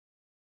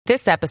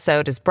This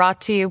episode is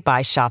brought to you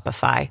by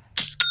Shopify.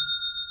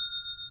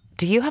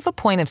 Do you have a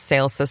point of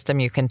sale system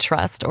you can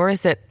trust, or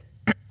is it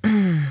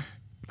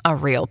a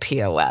real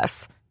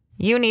POS?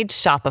 You need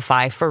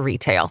Shopify for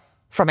retail.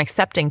 From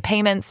accepting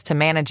payments to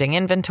managing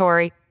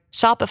inventory,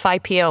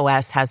 Shopify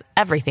POS has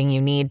everything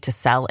you need to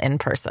sell in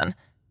person.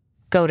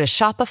 Go to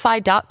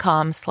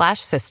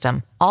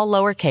shopify.com/system, all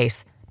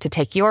lowercase, to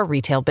take your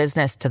retail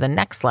business to the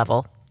next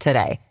level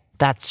today.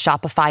 That's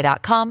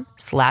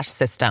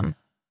shopify.com/system.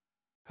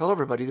 Hello,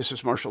 everybody. This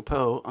is Marshall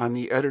Poe. I'm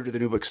the editor of the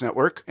New Books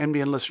Network.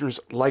 NBN listeners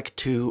like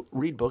to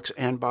read books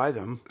and buy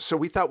them. So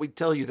we thought we'd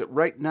tell you that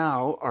right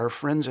now, our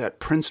friends at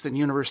Princeton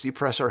University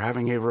Press are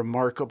having a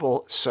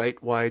remarkable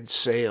site-wide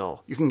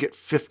sale. You can get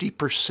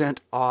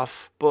 50%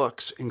 off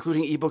books,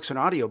 including ebooks and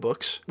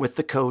audiobooks, with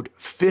the code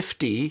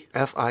 50,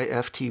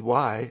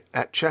 F-I-F-T-Y,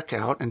 at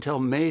checkout until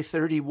May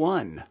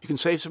 31. You can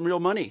save some real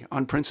money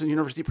on Princeton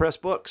University Press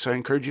books. I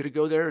encourage you to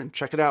go there and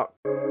check it out.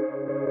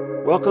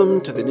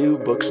 Welcome to the New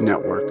Books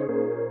Network.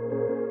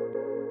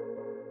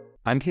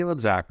 I'm Caleb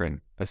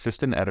Zachrin,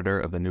 assistant editor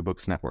of the New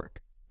Books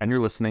Network, and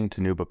you're listening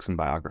to New Books in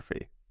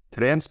Biography.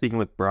 Today I'm speaking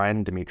with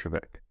Brian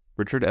Domitrovic,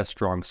 Richard S.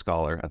 Strong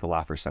Scholar at the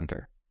Laffer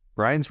Center.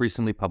 Brian's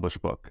recently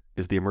published book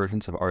is The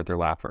Emergence of Arthur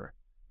Laffer,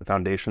 The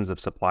Foundations of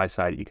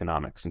Supply-Side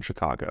Economics in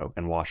Chicago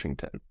and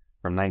Washington,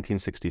 from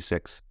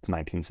 1966 to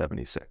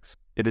 1976.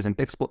 It is an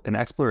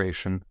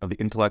exploration of the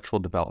intellectual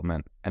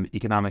development and the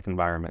economic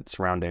environment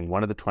surrounding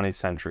one of the 20th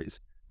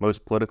century's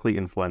most politically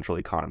influential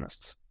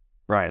economists.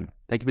 Brian,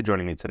 thank you for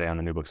joining me today on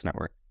the New Books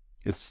Network.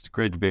 It's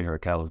great to be here,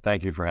 Caleb.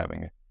 Thank you for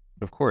having me.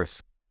 Of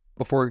course.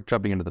 Before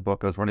jumping into the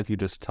book, I was wondering if you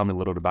just tell me a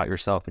little bit about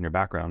yourself and your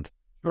background.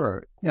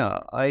 Sure. Yeah,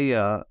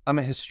 I'm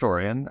a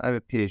historian. I have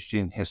a PhD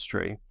in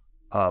history,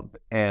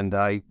 and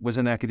I was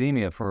in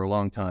academia for a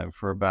long time,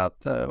 for about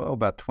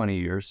 20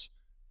 years.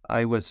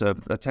 I was a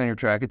tenure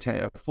track,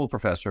 a full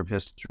professor of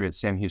history at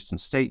Sam Houston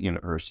State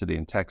University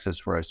in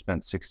Texas, where I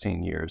spent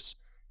 16 years.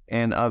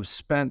 And I've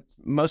spent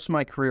most of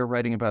my career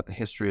writing about the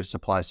history of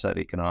supply-side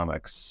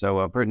economics. So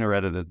I've written or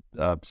edited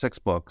 6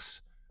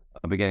 books,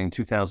 beginning in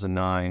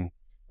 2009,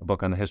 a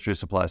book on the history of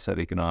supply-side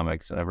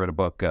economics. And I've read a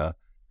book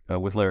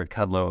with Larry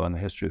Kudlow on the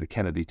history of the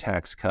Kennedy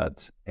tax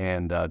cut.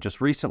 And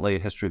just recently, a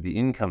history of the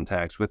income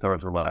tax with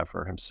Arthur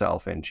Laffer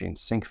himself and Gene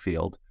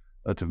Sinkfield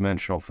of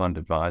Dimensional Fund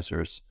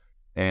Advisors.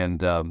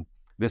 And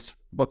this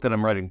book that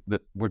I'm writing,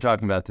 that we're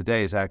talking about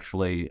today, is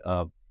actually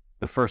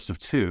the first of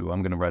 2.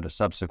 I'm going to write a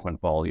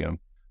subsequent volume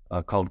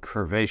called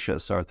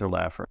Curvaceous, Arthur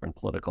Laffer and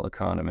Political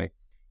Economy,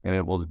 and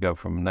it will go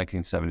from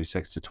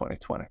 1976 to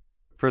 2020.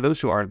 For those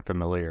who aren't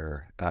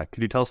familiar,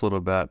 could you tell us a little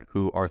about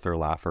who Arthur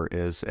Laffer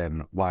is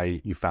and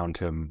why you found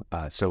him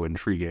so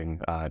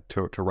intriguing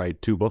to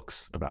write 2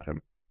 books about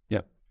him?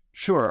 Yeah,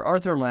 sure.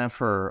 Arthur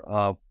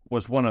Laffer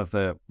was one of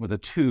the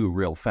 2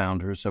 real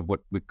founders of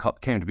what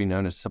came to be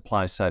known as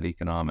supply-side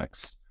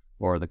economics,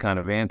 or the kind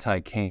of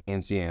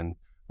anti-Keynesian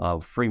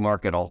free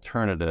market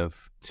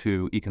alternative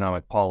to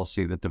economic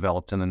policy that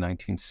developed in the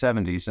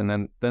 1970s,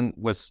 and then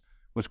was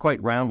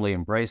quite roundly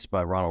embraced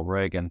by Ronald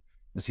Reagan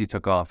as he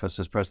took office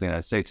as President of the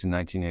United States in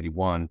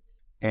 1981.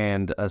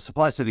 And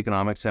supply-side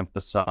economics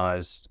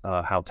emphasized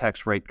how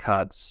tax rate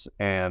cuts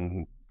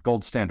and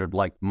gold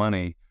standard-like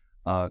money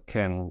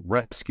can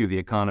rescue the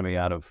economy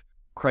out of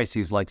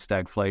crises like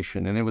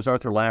stagflation. And it was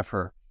Arthur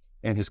Laffer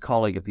and his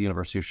colleague at the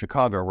University of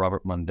Chicago,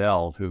 Robert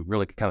Mundell, who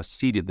really kind of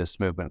seeded this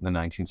movement in the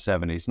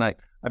 1970s. And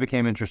I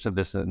became interested in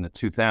this in the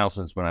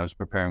 2000s when I was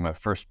preparing my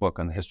first book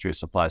on the history of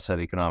supply-side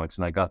economics,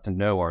 and I got to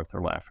know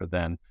Arthur Laffer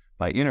then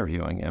by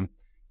interviewing him.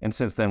 And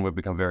since then, we've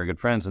become very good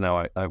friends, and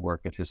now I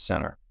work at his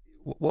center.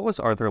 What was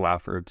Arthur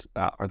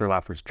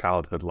Laffer's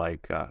childhood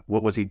like?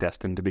 What was he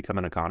destined to become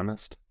an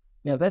economist?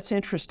 Yeah, that's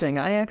interesting.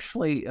 I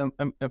actually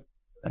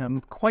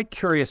I'm quite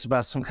curious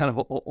about some kind of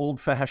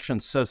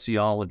old-fashioned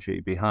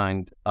sociology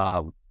behind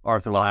Arthur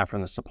Laffer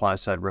and the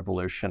supply-side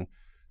revolution.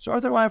 So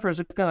Arthur Laffer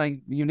is a kind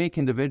of unique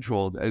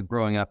individual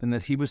growing up in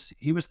that he was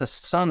the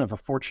son of a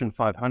Fortune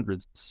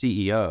 500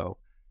 CEO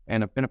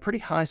and a pretty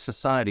high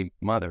society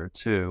mother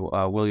too,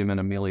 William and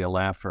Amelia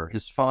Laffer.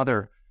 His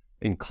father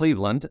in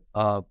Cleveland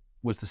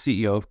was the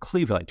CEO of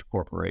Cleveland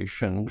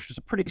Corporation, which is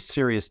a pretty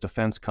serious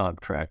defense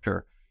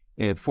contractor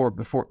for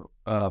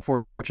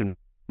Fortune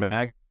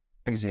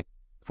magazine.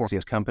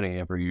 His company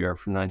every year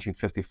from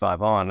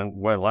 1955 on, and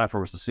when Laffer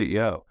was the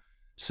CEO.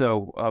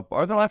 So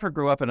Arthur Laffer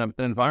grew up in an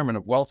environment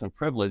of wealth and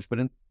privilege,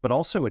 but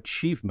also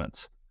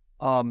achievement.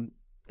 And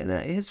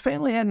his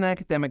family had an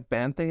academic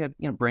bent. They had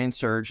brain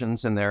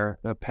surgeons in their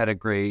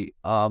pedigree,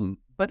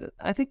 but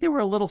I think they were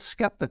a little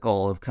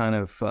skeptical of kind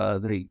of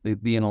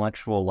the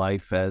intellectual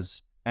life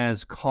as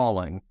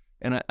calling.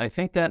 And I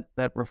think that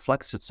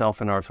reflects itself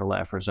in Arthur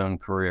Laffer's own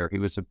career. He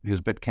was a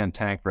bit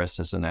cantankerous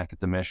as an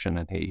academician,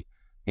 and he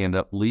ended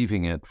up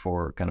leaving it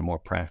for kind of more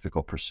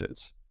practical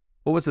pursuits.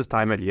 What was his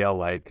time at Yale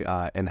like,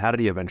 and how did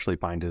he eventually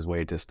find his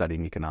way to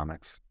studying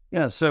economics?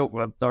 Yeah,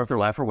 so Arthur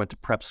Laffer went to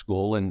prep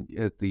school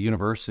at the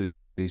university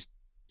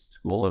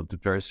school, a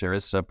very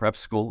serious prep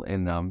school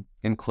in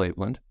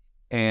Cleveland.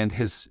 And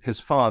his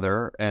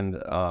father and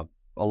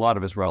a lot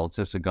of his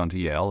relatives had gone to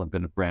Yale and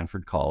been at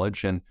Branford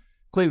College, and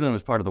Cleveland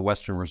was part of the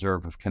Western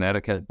Reserve of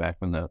Connecticut back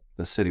when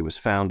the city was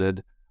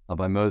founded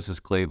by Moses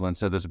Cleveland.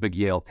 So there's a big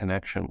Yale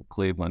connection with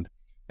Cleveland.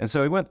 And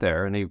so he went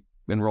there and he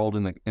enrolled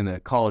in the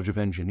College of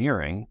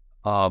Engineering,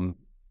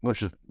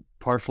 which is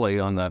partially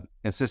on the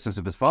insistence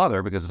of his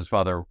father, because his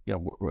father,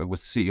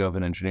 was CEO of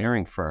an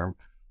engineering firm,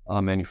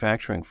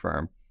 manufacturing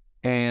firm.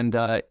 And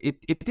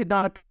it did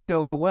not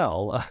go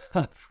well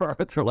for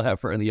Arthur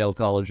Laffer in the Yale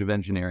College of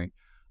Engineering.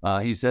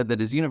 He said that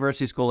his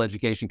university school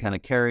education kind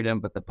of carried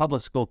him, but the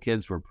public school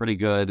kids were pretty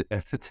good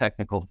at the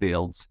technical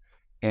fields.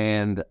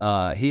 And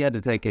he had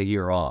to take a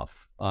year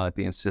off at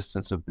the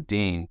insistence of the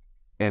dean.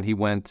 And he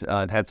went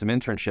and had some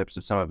internships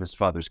at some of his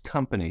father's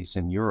companies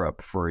in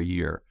Europe for a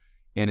year.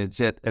 And it's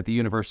at the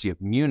University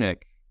of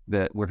Munich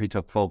where he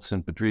took Volks-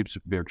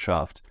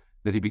 Betriebswirtschaft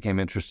that he became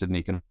interested in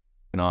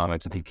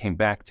economics. And he came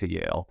back to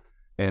Yale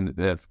and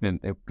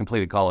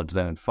completed college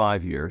then in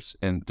 5 years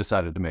and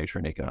decided to major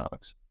in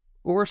economics.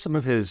 What were some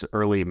of his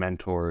early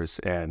mentors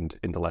and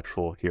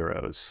intellectual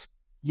heroes?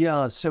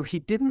 Yeah, so he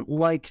didn't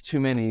like too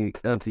many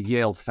of the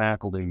Yale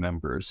faculty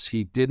members.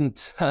 He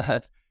didn't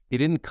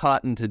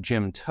cotton to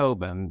Jim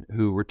Tobin,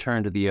 who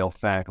returned to the Yale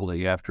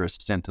faculty after a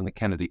stint in the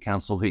Kennedy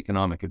Council of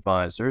Economic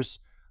Advisors,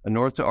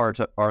 nor to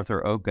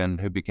Arthur Oken,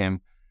 who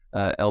became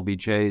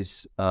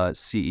LBJ's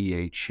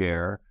CEA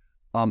chair.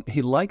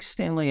 He liked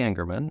Stanley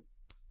Engerman,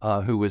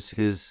 who was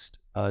his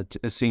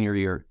senior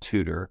year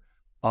tutor.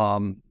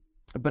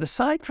 But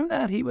aside from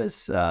that, he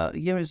was a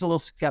little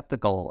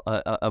skeptical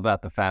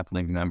about the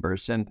faculty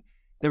members, and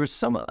there was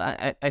some.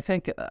 I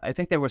think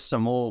there was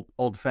some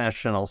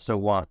old-fashioned, also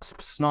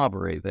WASP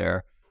snobbery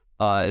there.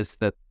 Is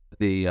that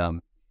the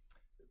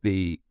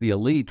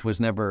elite was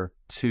never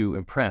too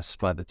impressed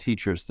by the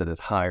teachers that it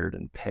hired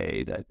and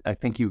paid. I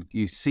think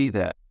you see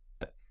that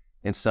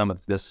in some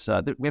of this.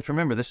 We have to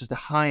remember this is the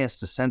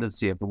highest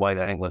ascendancy of the white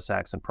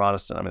Anglo-Saxon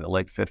Protestant. I mean, the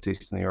late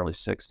 50s and the early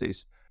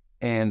 60s.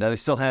 And they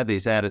still had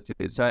these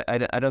attitudes. I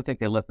don't think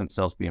they let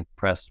themselves be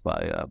impressed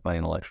by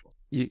intellectuals.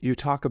 You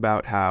talk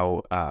about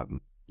how,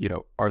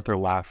 Arthur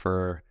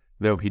Laffer,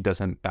 though he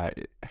doesn't, I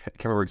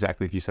can't remember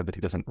exactly if you said that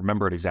he doesn't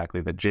remember it exactly,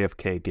 that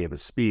JFK gave a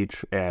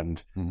speech,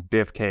 and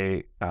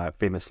JFK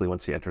famously,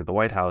 once he entered the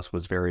White House,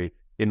 was very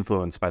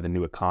influenced by the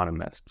New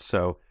Economist.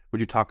 So would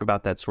you talk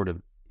about that sort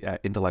of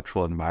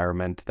intellectual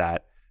environment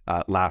that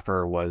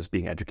Laffer was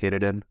being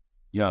educated in?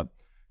 Yeah.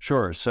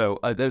 Sure. So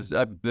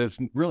there's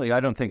really, I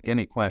don't think,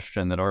 any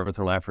question that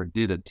Arthur Laffer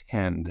did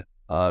attend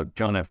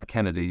John F.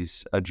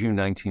 Kennedy's June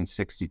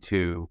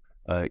 1962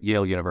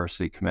 Yale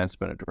University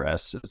commencement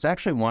address. It's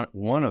actually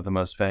one of the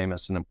most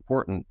famous and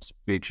important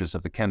speeches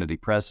of the Kennedy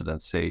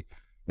presidency.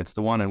 It's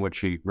the one in which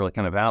he really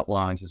kind of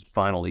outlines his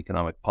final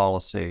economic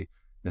policy,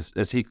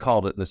 as he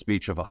called it, the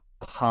speech of a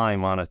high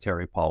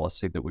monetary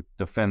policy that would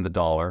defend the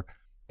dollar,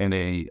 and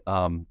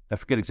I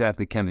forget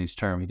exactly Kennedy's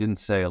term. He didn't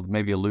say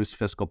maybe a loose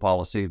fiscal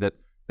policy that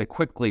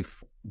quickly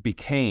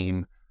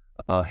became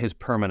his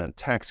permanent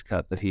tax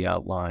cut that he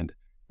outlined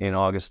in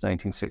August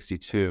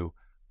 1962.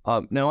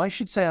 Now, I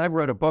should say I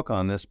wrote a book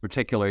on this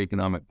particular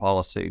economic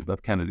policy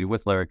of Kennedy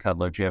with Larry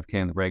Kudlow, JFK,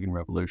 and the Reagan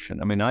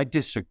Revolution. I mean, I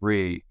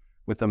disagree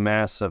with the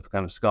massive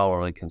kind of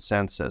scholarly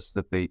consensus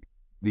that the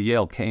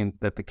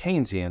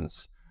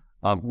Keynesians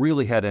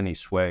really had any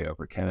sway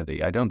over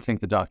Kennedy. I don't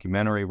think the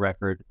documentary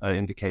record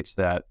indicates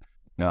that.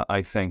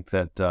 I think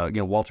that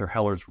Walter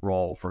Heller's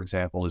role, for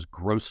example, is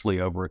grossly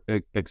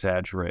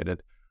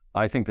exaggerated.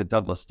 I think that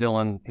Douglas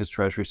Dillon, his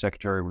Treasury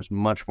Secretary, was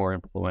much more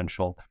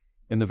influential.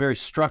 In the very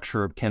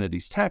structure of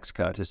Kennedy's tax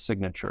cut, his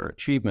signature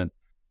achievement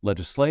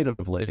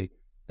legislatively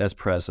as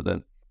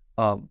president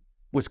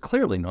was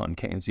clearly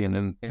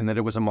non-Keynesian in that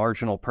it was a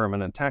marginal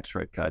permanent tax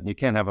rate cut. And you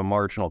can't have a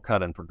marginal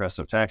cut in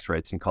progressive tax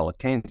rates and call it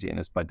Keynesian.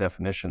 It's by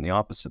definition the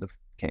opposite of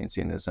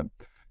Keynesianism.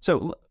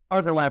 So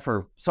Arthur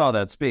Laffer saw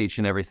that speech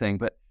and everything,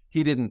 but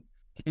he didn't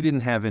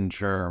have in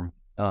germ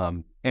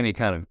any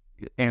kind of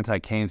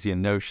anti-Keynesian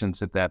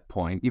notions at that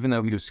point, even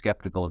though he was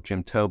skeptical of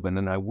Jim Tobin.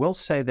 And I will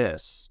say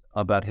this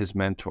about his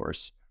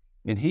mentors,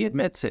 and he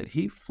admits it,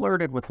 he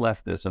flirted with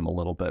leftism a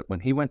little bit. When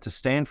he went to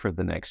Stanford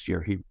the next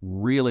year, he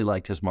really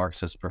liked his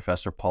Marxist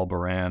professor, Paul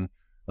Baran,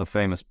 of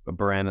famous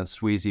Baran and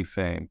Sweezy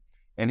fame.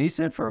 And he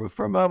said for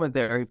a moment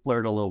there, he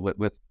flirted a little bit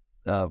with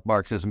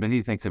Marxism, but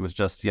he thinks it was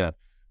just,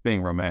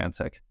 being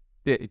romantic.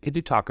 Could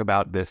you talk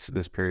about this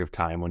period of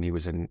time when he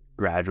was in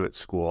graduate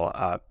school?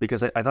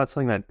 Because I thought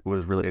something that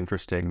was really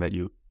interesting that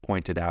you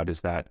pointed out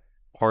is that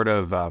part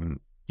of,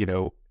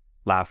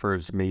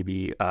 Laffer's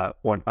maybe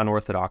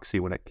unorthodoxy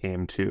when it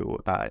came to,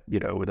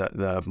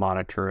 the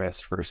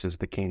monetarist versus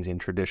the Keynesian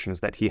tradition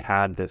is that he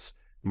had this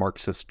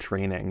Marxist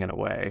training in a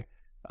way.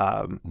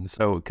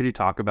 So could you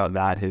talk about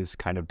that, his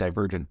kind of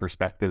divergent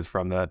perspectives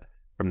from the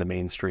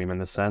mainstream in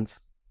this sense?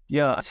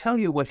 Yeah, I'll tell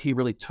you what he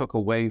really took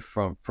away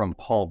from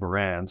Paul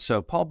Baran.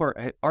 So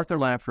Arthur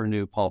Laffer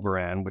knew Paul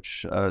Baran,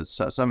 which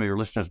some of your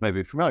listeners may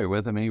be familiar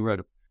with. I mean, he wrote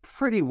a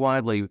pretty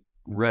widely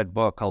read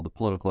book called The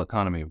Political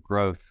Economy of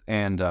Growth,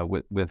 and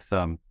with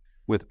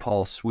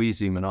Paul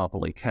Sweezy,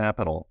 Monopoly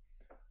Capital.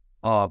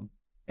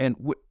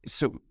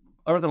 So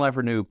Arthur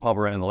Laffer knew Paul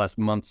Baran in the last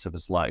months of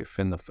his life.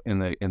 In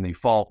the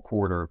fall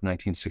quarter of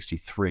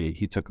 1963,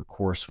 he took a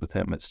course with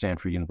him at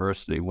Stanford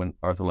University when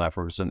Arthur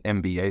Laffer was an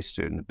MBA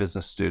student, a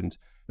business student.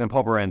 Then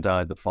Paul Baran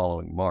died the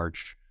following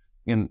March.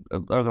 And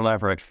Arthur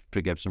Laffer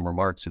actually gave some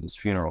remarks at his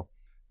funeral.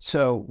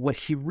 So what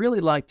he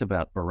really liked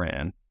about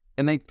Baran,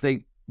 and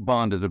they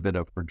bonded a bit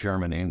over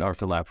Germany, and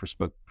Arthur Laffer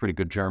spoke pretty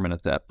good German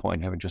at that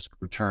point, having just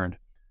returned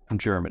from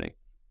Germany.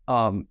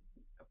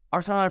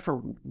 Arthur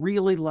Laffer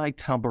really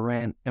liked how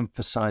Baran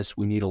emphasized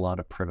we need a lot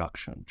of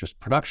production, just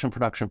production.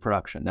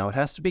 Now, it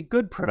has to be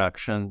good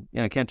production.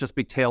 It can't just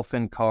be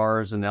tail-fin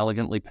cars and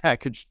elegantly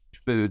packaged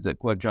foods that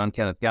quote John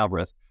Kenneth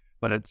Galbraith.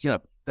 But it's,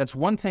 that's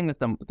one thing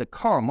that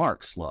Karl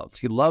Marx loved.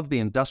 He loved the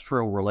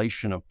industrial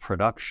relation of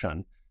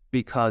production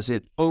because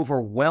it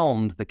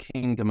overwhelmed the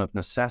kingdom of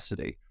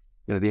necessity.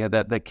 They had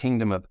that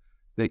kingdom of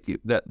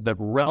that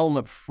realm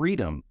of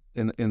freedom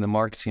in the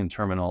Marxian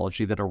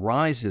terminology that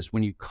arises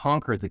when you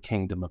conquer the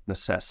kingdom of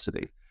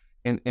necessity.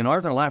 And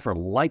Arthur Laffer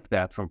liked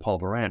that from Paul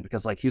Baran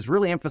because he's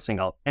really emphasizing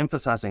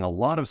a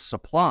lot of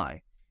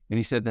supply. And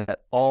he said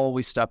that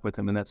always stuck with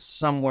him, and that's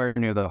somewhere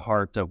near the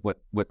heart of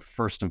what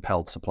first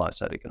impelled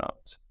supply-side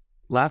economics.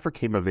 Laffer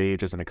came of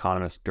age as an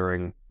economist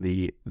during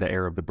the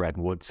era of the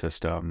Bretton Woods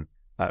system.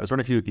 I was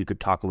wondering if you could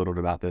talk a little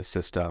bit about this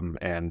system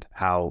and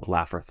how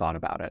Laffer thought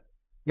about it.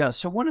 Yeah,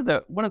 so one of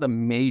the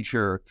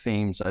major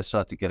themes I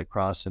sought to get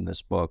across in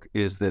this book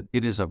is that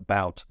it is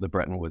about the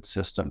Bretton Woods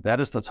system. That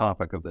is the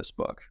topic of this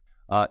book.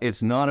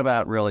 It's not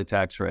about really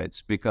tax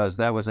rates because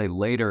that was a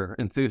later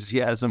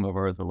enthusiasm of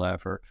Arthur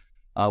Laffer.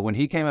 When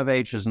he came of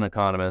age as an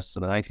economist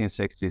in the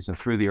 1960s and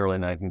through the early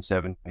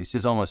 1970s,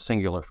 his almost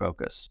singular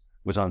focus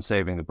was on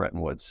saving the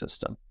Bretton Woods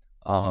system.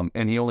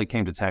 And he only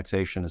came to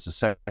taxation as a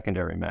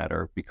secondary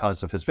matter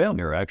because of his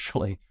failure,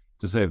 actually,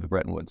 to save the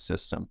Bretton Woods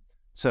system.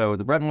 So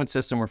the Bretton Woods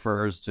system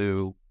refers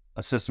to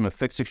a system of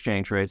fixed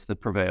exchange rates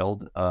that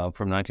prevailed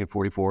from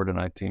 1944 to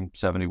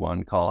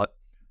 1971, call it,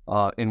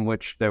 in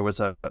which there was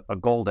a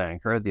gold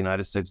anchor. The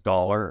United States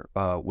dollar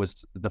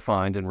was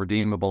defined and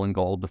redeemable in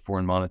gold to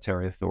foreign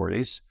monetary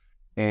authorities.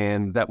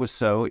 And that was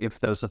so if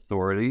those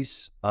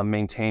authorities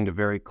maintained a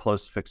very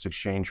close fixed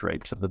exchange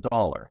rate to the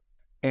dollar.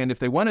 And if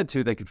they wanted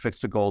to, they could fix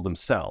the gold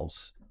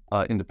themselves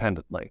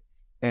independently.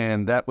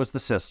 And that was the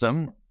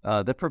system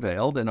that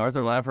prevailed. And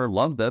Arthur Laffer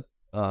loved it.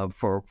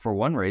 For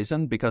one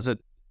reason, because it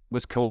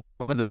was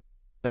the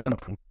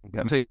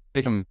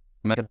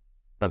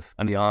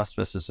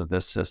auspices of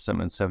this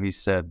system. And so he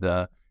said,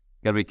 got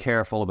to be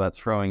careful about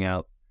throwing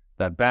out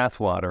that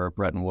bathwater of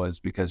Bretton Woods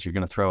because you're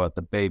going to throw out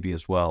the baby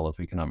as well of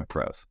economic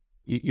growth.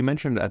 You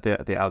mentioned at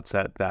the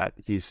outset that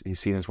he's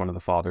seen as one of the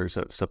fathers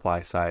of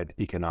supply side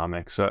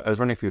economics. So I was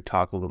wondering if you could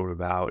talk a little bit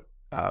about,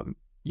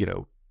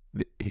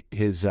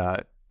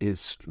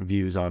 his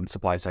views on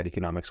supply side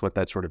economics, what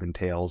that sort of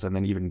entails, and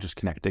then even just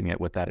connecting it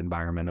with that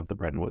environment of the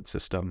Bretton Woods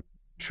system.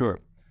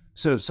 Sure.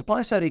 So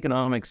supply side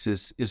economics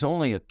is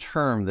only a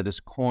term that is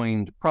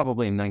coined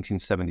probably in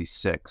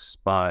 1976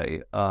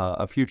 by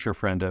a future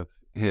friend of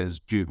his,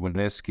 Jude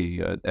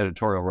Wanniski, an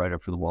editorial writer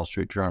for the Wall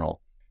Street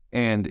Journal.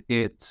 And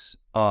it's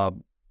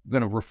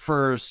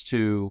refers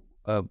to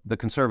the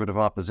conservative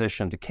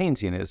opposition to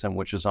Keynesianism,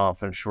 which is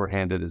often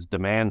shorthanded as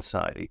demand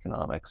side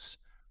economics.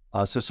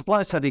 So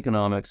supply-side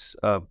economics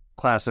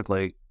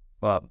classically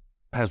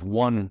has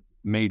one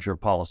major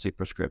policy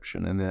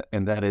prescription,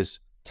 and that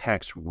is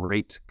tax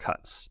rate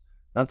cuts.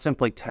 Not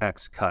simply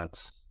tax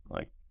cuts,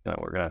 like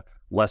we're going to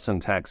lessen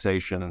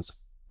taxation in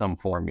some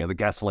form. The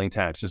gasoline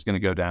tax is going to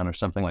go down or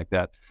something like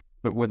that.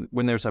 But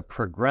when there's a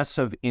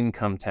progressive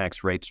income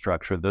tax rate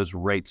structure, those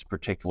rates,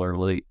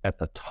 particularly at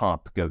the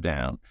top, go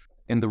down.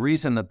 And the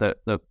reason that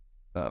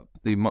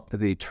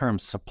the term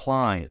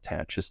supply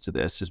attaches to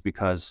this is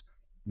because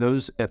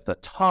those at the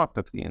top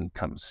of the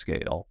income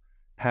scale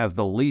have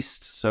the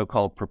least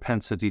so-called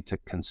propensity to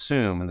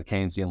consume in the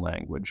Keynesian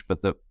language,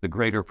 but the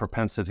greater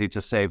propensity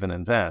to save and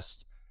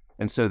invest.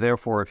 And so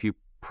therefore, if you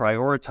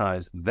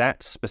prioritize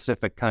that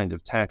specific kind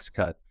of tax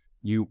cut,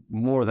 you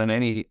more than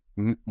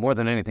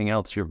anything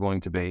else, you're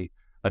going to be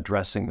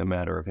addressing the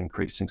matter of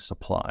increasing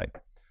supply.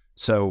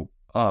 So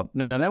now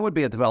that would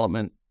be a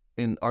development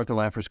in Arthur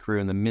Laffer's career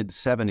in the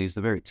mid-70s,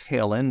 the very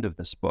tail end of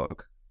this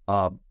book.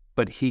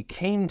 But he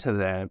came to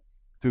that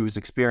through his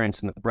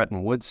experience in the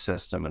Bretton Woods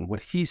system and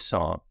what he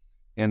saw.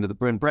 And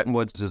Bretton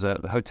Woods is a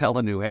hotel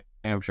in New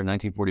Hampshire in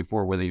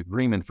 1944 where the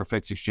agreement for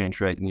fixed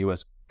exchange rate and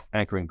U.S.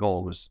 anchoring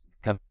gold was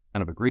kind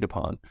of agreed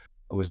upon,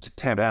 was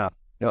tamped out.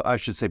 I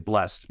should say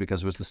blessed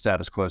because it was the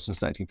status quo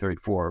since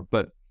 1934.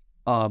 But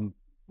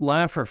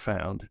Laffer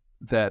found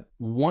that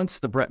once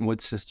the Bretton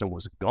Woods system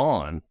was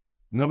gone,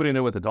 nobody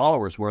knew what the dollar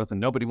was worth and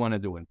nobody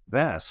wanted to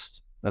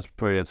invest. That's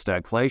where you had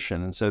stagflation.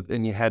 And so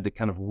then you had to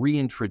kind of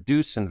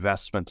reintroduce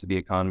investment to the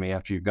economy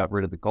after you got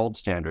rid of the gold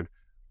standard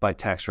by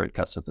tax rate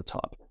cuts at the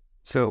top.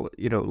 So,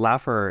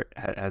 Laffer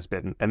has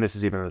been, and this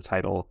is even the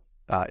title,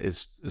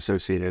 is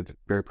associated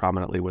very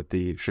prominently with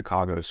the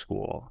Chicago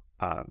School.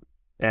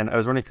 And I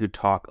was wondering if you could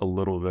talk a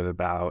little bit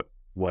about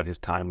what his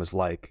time was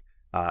like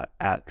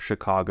at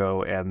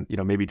Chicago, and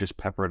maybe just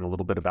pepper in a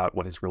little bit about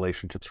what his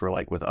relationships were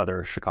like with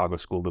other Chicago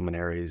school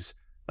luminaries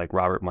like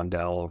Robert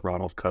Mundell,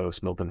 Ronald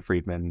Coase, Milton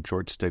Friedman,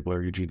 George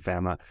Stigler, Eugene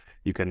Fama.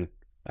 You can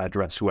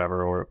address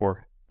whoever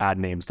or add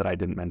names that I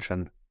didn't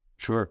mention.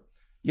 Sure.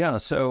 Yeah,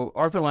 so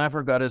Arthur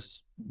Laffer got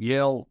his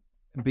Yale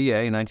BA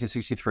in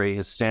 1963,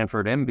 his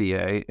Stanford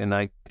MBA in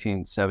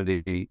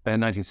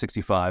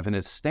 1965, and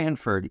his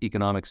Stanford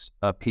economics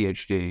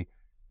PhD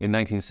in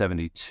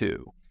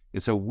 1972.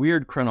 It's a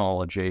weird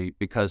chronology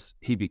because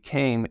he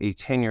became a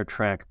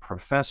tenure-track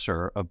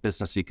professor of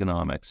business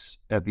economics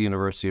at the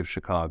University of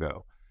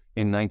Chicago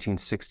in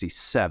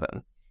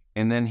 1967.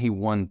 And then he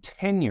won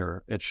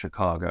tenure at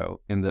Chicago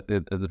in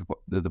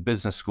the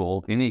business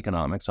school in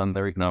economics on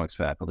their economics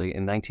faculty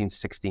in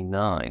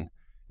 1969.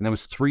 And that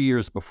was 3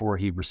 years before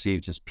he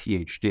received his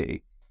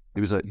PhD.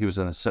 He was a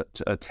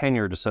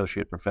tenured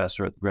associate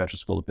professor at the Graduate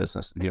School of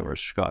Business at the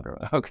University of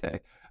Chicago. Okay,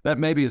 that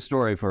may be a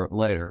story for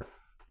later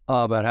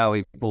about how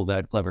he pulled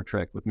that clever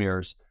trick with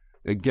mirrors,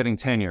 getting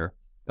tenure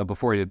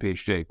before he did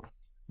PhD.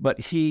 But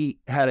he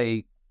had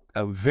a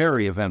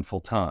very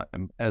eventful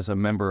time as a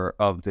member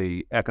of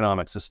the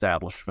economics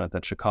establishment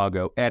at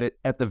Chicago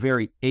at the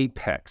very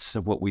apex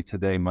of what we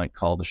today might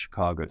call the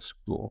Chicago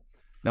School.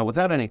 Now,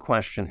 without any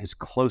question, his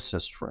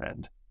closest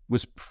friend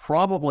was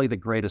probably the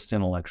greatest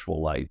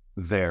intellectual light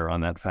there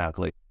on that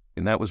faculty,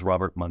 and that was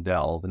Robert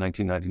Mundell, the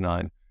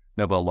 1999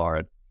 Nobel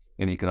laureate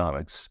in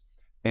economics.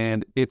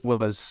 And it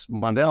was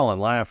Mundell and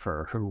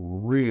Laffer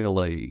who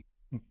really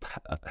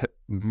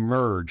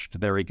merged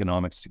their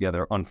economics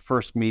together on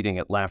first meeting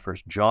at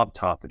Laffer's job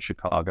top at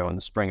Chicago in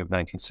the spring of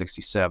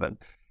 1967.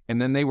 And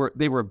then they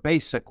were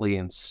basically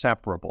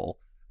inseparable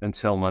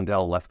until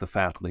Mundell left the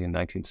faculty in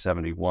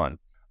 1971.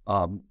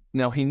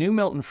 Now, he knew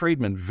Milton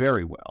Friedman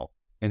very well,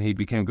 and he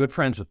became good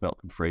friends with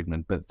Milton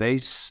Friedman, but they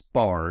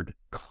sparred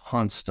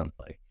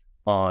constantly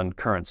on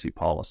currency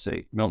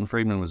policy. Milton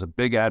Friedman was a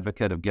big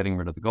advocate of getting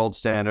rid of the gold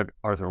standard.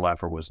 Arthur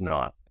Laffer was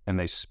not, and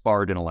they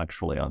sparred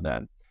intellectually on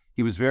that.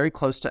 He was very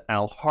close to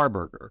Al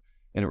Harburger,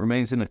 and it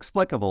remains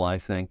inexplicable, I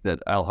think, that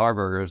Al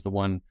Harburger is the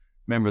one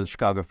member of the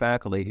Chicago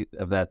faculty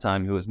of that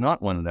time who has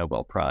not won a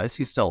Nobel Prize.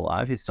 He's still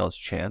alive. He still has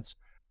a chance.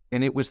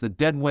 And it was the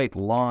deadweight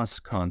loss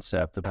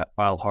concept of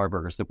Al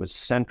Harburger's that was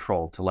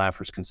central to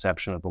Laffer's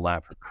conception of the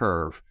Laffer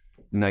curve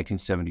in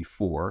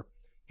 1974.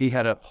 He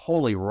had a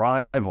holy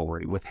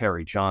rivalry with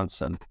Harry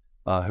Johnson,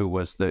 who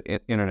was the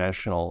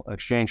international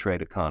exchange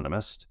rate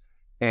economist.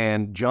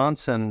 And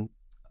Johnson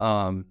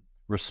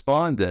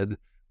responded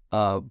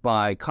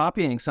by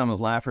copying some of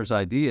Laffer's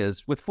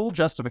ideas with full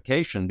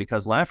justification,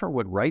 because Laffer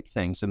would write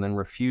things and then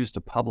refuse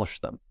to publish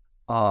them.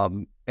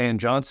 And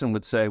Johnson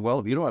would say, well,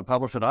 if you don't want to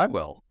publish it, I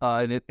will.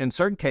 And in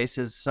certain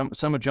cases,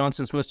 some of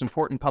Johnson's most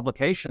important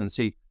publications,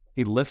 he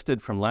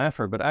lifted from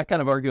Laffer, but I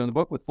kind of argue in the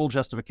book with full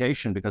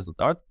justification, because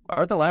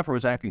Arthur Laffer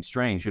was acting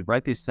strange. He'd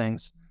write these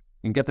things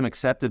and get them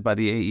accepted by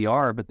the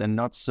AER, but then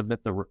not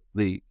submit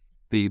the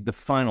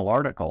final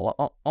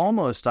article,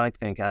 almost, I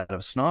think, out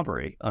of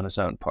snobbery on his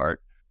own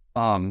part.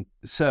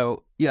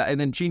 So, yeah, and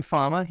then Gene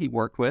Fama, he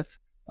worked with.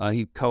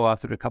 He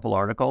co-authored a couple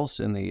articles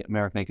in the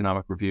American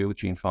Economic Review with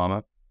Gene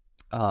Fama.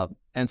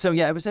 And so,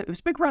 yeah, it was a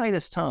big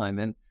riotous time.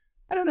 And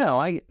I don't know,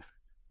 I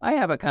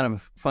have a kind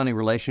of funny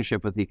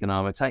relationship with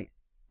economics.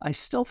 I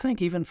still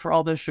think, even for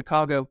all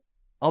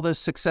those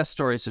success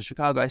stories of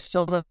Chicago, I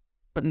still don't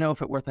know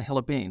if it worth a hill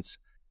of beans.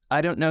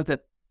 I don't know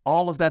that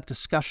all of that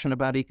discussion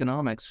about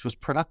economics was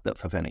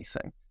productive of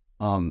anything.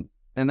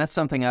 And that's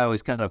something I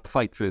always kind of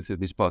fight through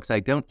these books.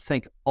 I don't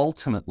think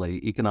ultimately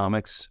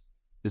economics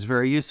is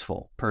very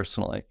useful,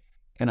 personally.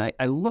 And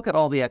I look at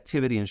all the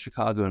activity in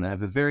Chicago, and I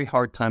have a very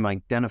hard time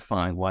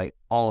identifying why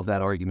all of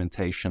that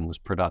argumentation was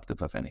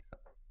productive of anything.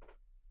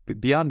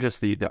 Beyond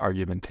just the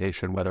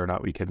argumentation, whether or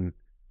not we can,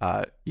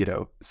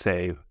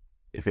 say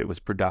if it was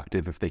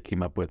productive, if they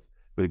came up with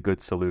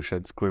good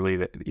solutions, clearly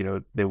that,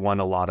 they won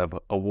a lot of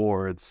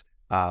awards.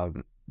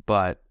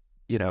 But,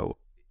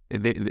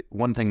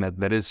 one thing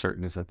that is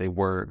certain is that they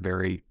were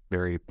very,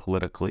 very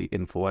politically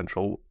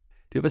influential.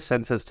 Do you have a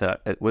sense as to,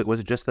 was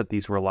it just that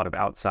these were a lot of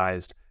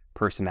outsized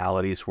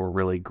personalities who were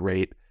really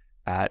great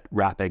at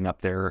wrapping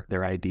up their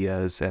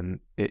ideas and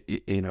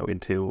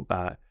into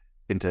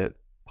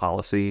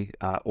policy,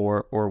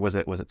 or was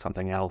it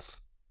something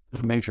else?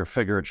 A major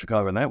figure at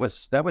Chicago, and that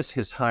was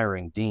his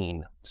hiring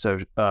dean. So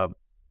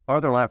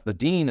Arthur Laffer, the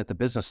dean at the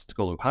business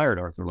school who hired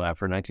Arthur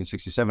Laffer in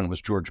 1967,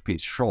 was George P.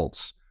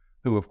 Schultz,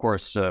 who of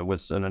course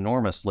was an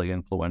enormously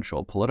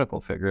influential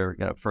political figure.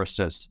 First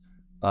as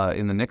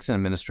in the Nixon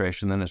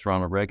administration, then as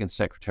Ronald Reagan's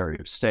Secretary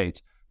of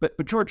State.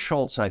 But George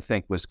Schultz, I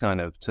think, was kind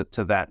of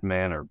to that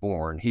manner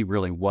born. He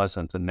really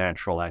wasn't a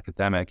natural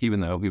academic, even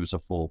though he was a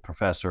full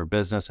professor of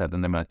business, had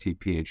an MIT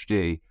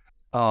PhD.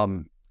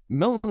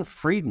 Milton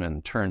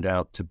Friedman turned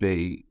out to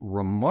be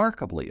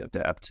remarkably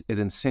adept at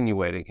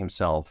insinuating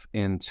himself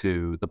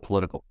into the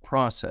political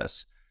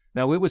process.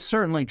 Now, it was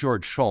certainly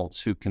George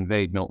Schultz who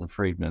conveyed Milton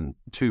Friedman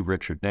to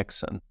Richard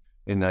Nixon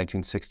in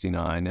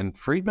 1969. And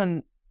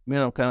Friedman,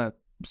 kind of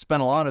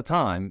spent a lot of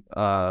time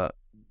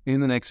in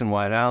the Nixon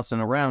White House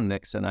and around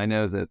Nixon. I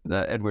know that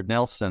Edward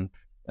Nelson,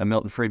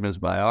 Milton Friedman's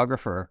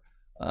biographer,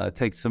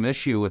 takes some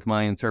issue with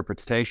my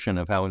interpretation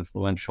of how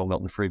influential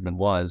Milton Friedman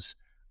was.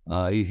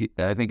 I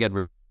think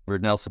Edward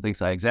Nelson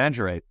thinks I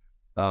exaggerate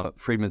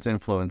Friedman's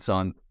influence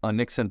on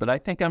Nixon, but I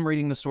think I'm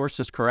reading the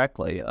sources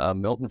correctly.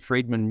 Milton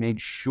Friedman made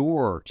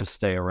sure to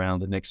stay around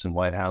the Nixon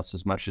White House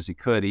as much as he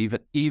could,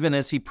 even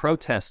as he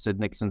protested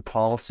Nixon's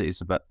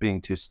policies about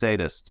being too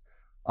statist.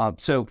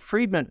 So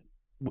Friedman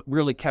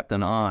really kept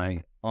an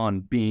eye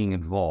on being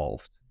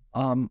involved.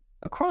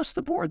 Across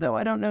the board, though,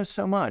 I don't know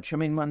so much. I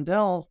mean,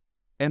 Mundell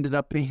ended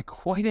up being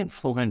quite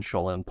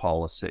influential in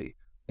policy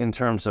in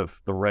terms of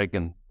the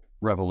Reagan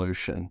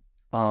Revolution.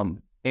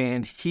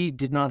 And he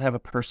did not have a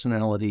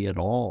personality at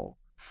all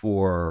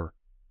for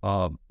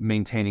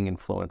maintaining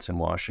influence in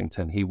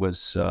Washington. He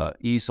was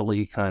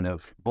easily kind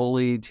of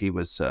bullied.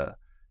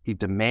 He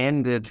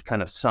demanded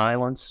kind of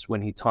silence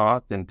when he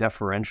talked and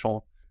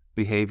deferential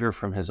behavior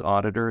from his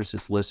auditors,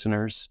 his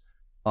listeners.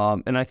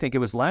 And I think it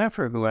was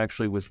Laffer who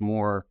actually was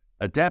more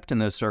adept in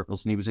those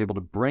circles, and he was able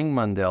to bring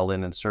Mundell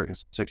in certain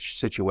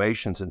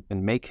situations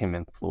and make him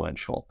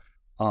influential.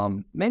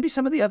 Maybe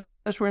some of the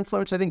others were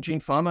influenced. I think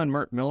Gene Fama and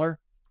Mert Miller.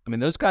 I mean,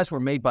 those guys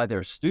were made by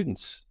their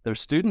students. Their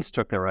students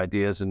took their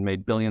ideas and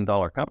made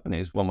billion-dollar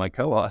companies. Well, my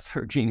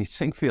co-author, Jeannie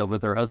Singfield,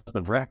 with her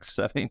husband, Rex,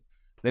 I mean,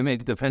 they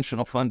made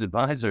defensional fund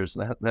advisors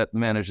that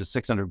manages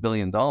 $600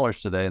 billion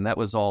today. And that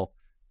was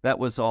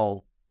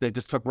all they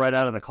just took right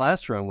out of the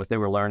classroom what they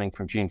were learning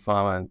from Gene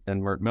Fama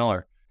and Mert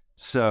Miller.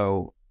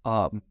 So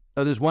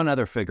there's one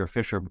other figure,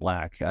 Fisher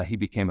Black. He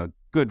became a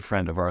good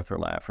friend of Arthur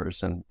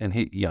Laffer's, and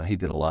he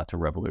did a lot to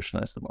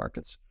revolutionize the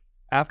markets.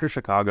 After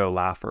Chicago,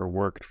 Laffer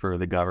worked for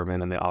the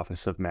government in the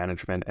Office of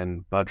Management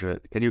and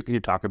Budget. Can you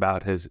talk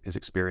about his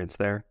experience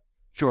there?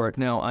 Sure.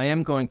 Now, I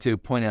am going to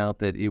point out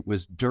that it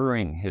was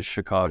during his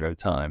Chicago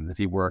time that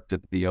he worked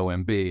at the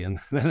OMB, and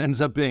that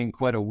ends up being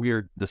quite a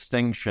weird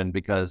distinction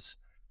because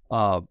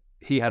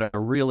he had a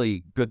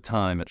really good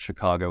time at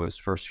Chicago his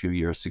first few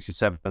years,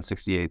 67,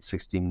 68,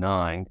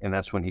 69, and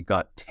that's when he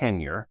got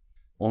tenure,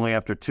 only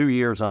after 2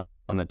 years on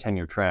the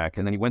tenure track.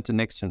 And then he went to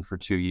Nixon for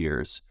 2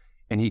 years.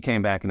 And he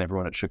came back, and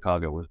everyone at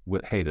Chicago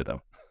hated him,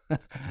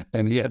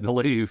 and he had to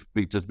leave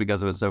just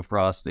because it was so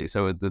frosty.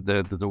 So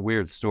there's a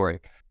weird story.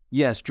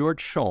 Yes,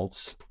 George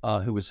Shultz,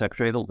 who was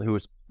who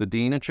was the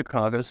dean at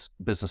Chicago's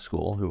business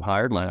school, who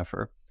hired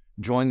Laffer,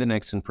 joined the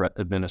Nixon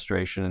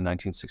administration in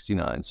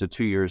 1969. So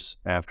 2 years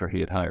after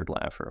he had hired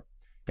Laffer,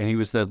 and he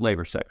was the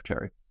labor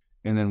secretary.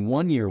 And then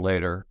 1 year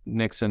later,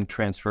 Nixon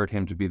transferred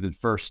him to be the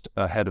first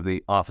head of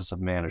the Office of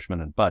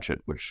Management and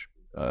Budget, which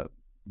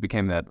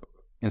became that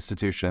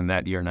institution in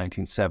that year,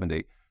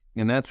 1970.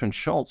 And that's when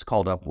Shultz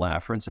called up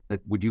Laffer and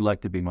said, "Would you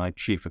like to be my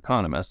chief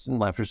economist?" And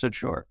Laffer said,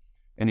 "Sure."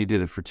 And he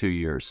did it for 2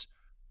 years.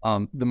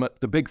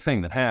 The big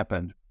thing that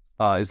happened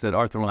is that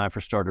Arthur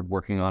Laffer started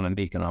working on an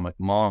economic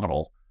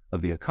model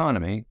of the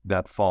economy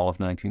that fall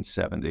of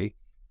 1970.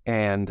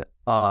 And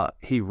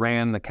he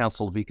ran the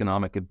Council of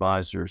Economic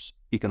Advisors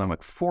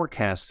economic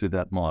forecast through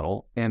that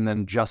model, and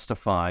then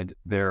justified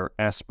their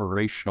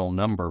aspirational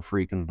number for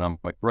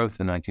economic growth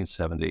in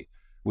 1970,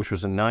 which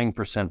was a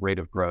 9% rate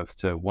of growth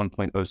to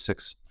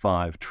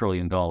 $1.065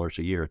 trillion a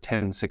year,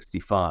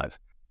 1065.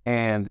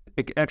 And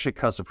it actually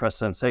caused a press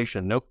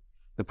sensation.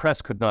 The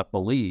press could not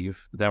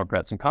believe, the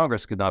Democrats in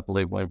Congress could not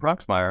believe, William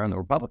Proxmire and the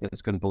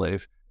Republicans couldn't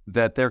believe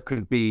that there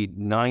could be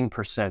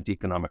 9%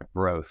 economic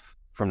growth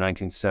from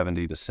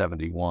 1970 to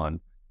 71.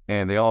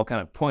 And they all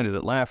kind of pointed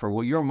at Laffer.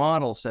 Well, your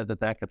model said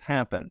that could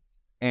happen.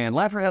 And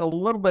Laffer had a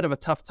little bit of a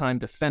tough time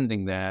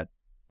defending that.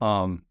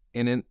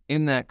 And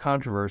in that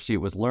controversy,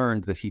 it was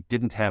learned that he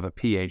didn't have a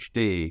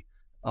PhD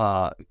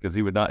because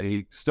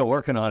he's still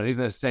working on it,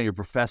 even as a senior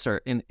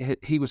professor. And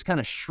he was kind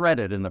of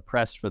shredded in the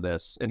press for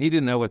this, and he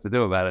didn't know what to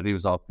do about it. He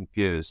was all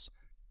confused,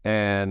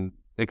 and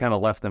it kind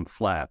of left him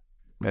flat.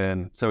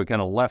 And so he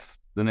kind of left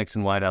the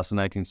Nixon White House in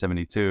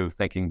 1972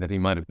 thinking that he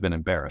might have been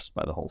embarrassed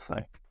by the whole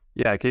thing.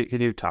 Yeah,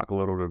 can you talk a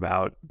little bit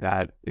about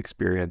that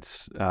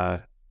experience,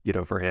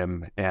 for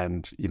him,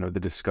 and, the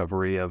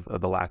discovery of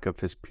the lack of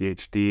his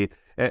PhD,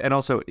 and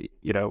also,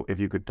 if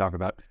you could talk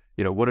about,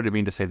 what did it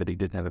mean to say that he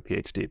didn't have a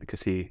PhD?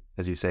 Because he,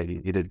 as you say,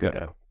 he did go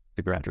to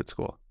graduate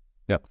school.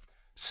 Yeah.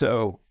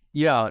 So,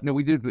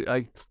 we did.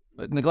 I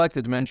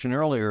neglected to mention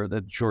earlier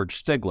that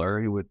George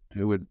Stigler,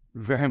 who would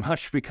very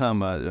much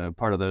become a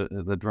part of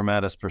the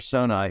dramatis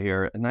personae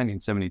here in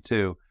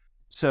 1972.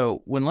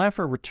 So when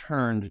Laffer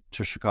returned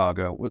to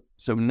Chicago,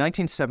 so in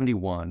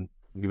 1971,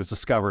 he was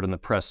discovered in the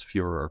press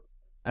furor,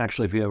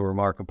 actually via a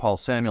remark of Paul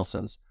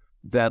Samuelson's,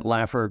 that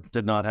Laffer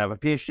did not have a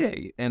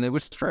PhD. And it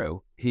was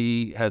true.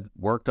 He had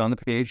worked on the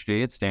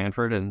PhD at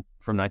Stanford and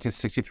from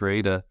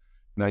 1963 to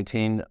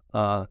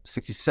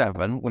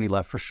 1967 when he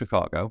left for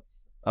Chicago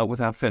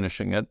without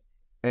finishing it.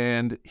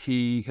 And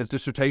his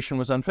dissertation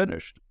was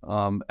unfinished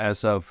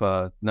as of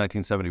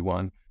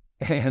 1971.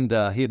 And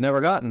he had never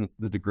gotten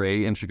the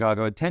degree, and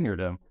Chicago had tenured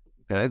him.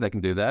 Okay, they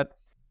can do that.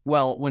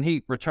 Well, when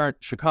he returned,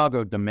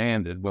 Chicago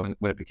demanded, when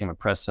it became a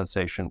press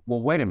sensation,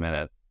 well, wait a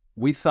minute.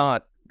 We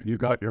thought you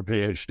got your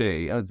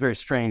PhD. It's very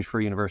strange for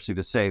a university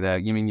to say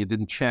that. You mean you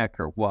didn't check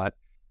or what?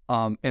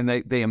 And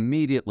they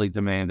immediately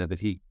demanded that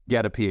he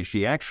get a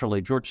PhD.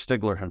 Actually, George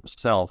Stigler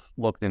himself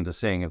looked into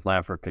seeing if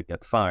Laffer could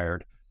get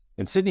fired.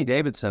 And Sidney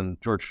Davidson,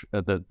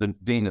 the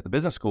dean at the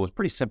business school, was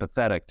pretty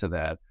sympathetic to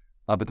that.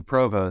 But the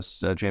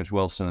provost, James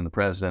Wilson, and the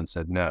president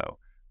said no.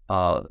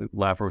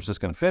 Laffer was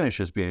just going to finish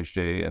his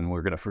PhD, and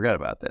we're going to forget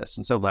about this.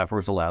 And so Laffer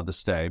was allowed to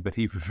stay, but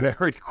he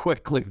very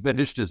quickly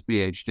finished his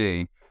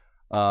PhD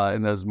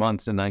in those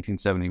months in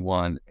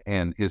 1971,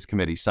 and his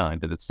committee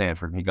signed it at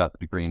Stanford, and he got the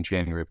degree in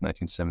January of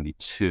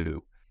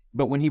 1972.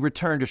 But when he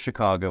returned to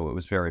Chicago, it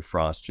was very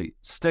frosty.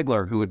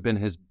 Stigler, who had been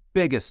his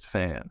biggest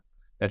fan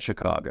at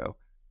Chicago,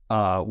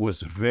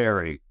 was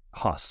very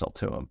hostile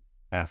to him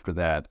after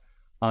that.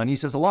 And he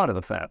says a lot of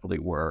the faculty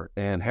were,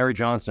 and Harry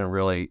Johnson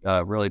really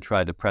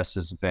tried to press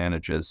his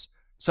advantages.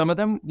 Some of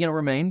them,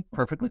 remained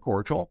perfectly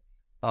cordial.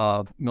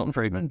 Milton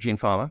Friedman, Gene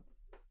Fama.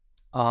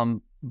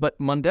 But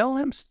Mundell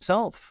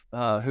himself,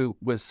 who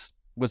was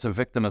a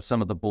victim of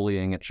some of the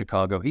bullying at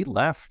Chicago, he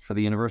left for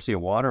the University of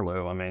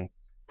Waterloo. I mean,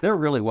 there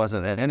really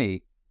wasn't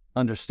any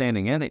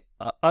understanding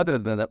other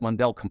than that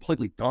Mundell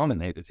completely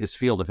dominated his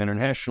field of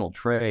international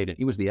trade. And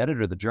he was the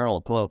editor of the Journal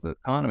of Political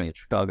Economy at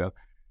Chicago.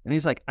 And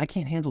he's like, I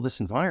can't handle this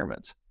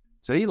environment.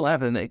 So he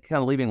left, and they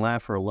kind of leaving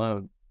Laffer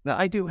alone. Now,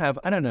 I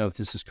don't know if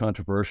this is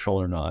controversial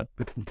or not,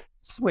 but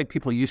it's the way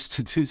people used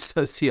to do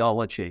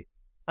sociology.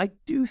 I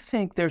do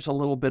think there's a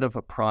little bit of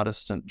a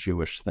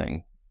Protestant-Jewish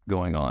thing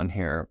going on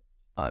here.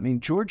 I mean,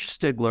 George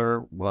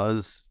Stigler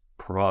was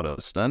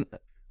Protestant.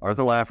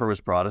 Arthur Laffer was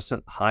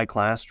Protestant, high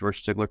class.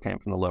 George Stigler came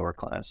from the lower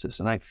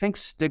classes. And I think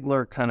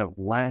Stigler kind of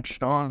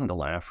latched on to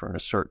Laffer in a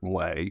certain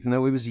way, even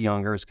though he was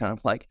younger. It's kind of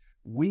like,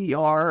 we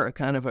are a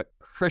kind of a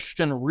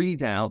Christian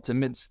redoubt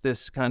amidst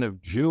this kind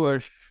of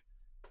Jewish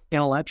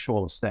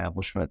intellectual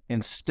establishment.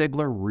 And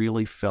Stigler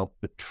really felt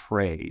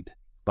betrayed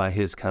by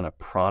his kind of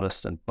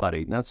Protestant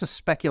buddy. Now, it's a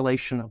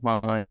speculation of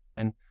mine,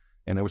 and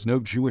there was no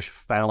Jewish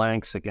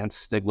phalanx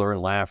against Stigler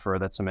and Laffer.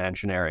 That's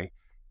imaginary.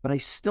 But I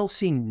still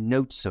see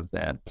notes of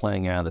that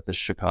playing out at the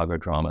Chicago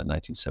drama in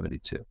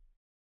 1972.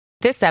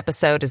 This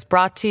episode is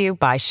brought to you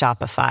by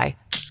Shopify.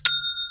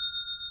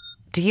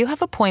 Do you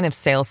have a point of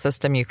sale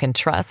system you can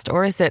trust,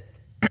 or is it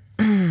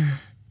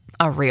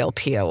a real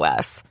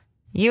POS?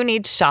 You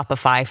need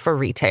Shopify for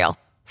retail.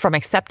 From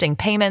accepting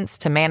payments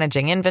to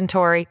managing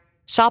inventory,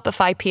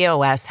 Shopify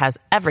POS has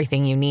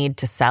everything you need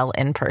to sell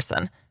in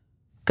person.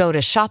 Go to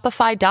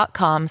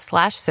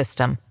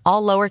shopify.com/system,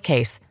 all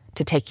lowercase,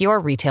 to take your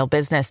retail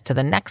business to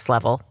the next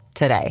level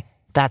today.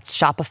 That's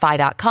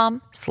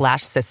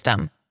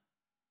shopify.com/system.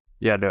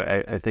 Yeah,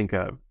 no, I think,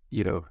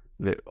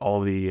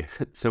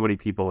 so many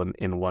people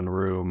in one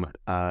room,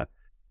 or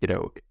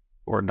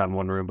not in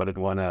one room, but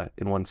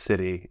in one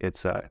city,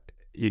 it's,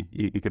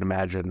 you can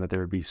imagine that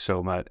there would be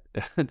so much,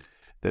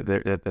 that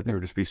there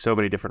would just be so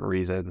many different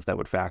reasons that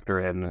would factor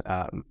in,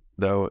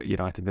 though,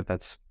 I think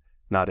that's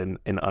not an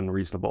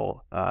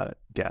unreasonable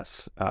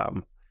guess.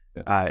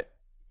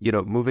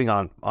 Moving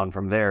on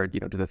from there,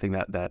 to the thing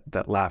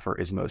that Laffer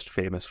is most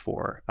famous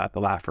for,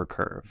 the Laffer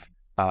curve.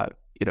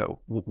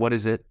 What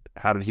is it?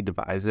 How did he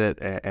devise it?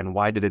 And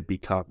why did it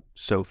become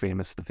so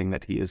famous, the thing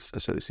that he is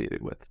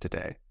associated with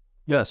today?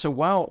 Yeah, so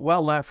while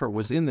Laffer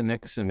was in the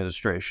Nixon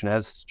administration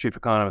as chief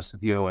economist at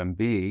the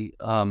OMB,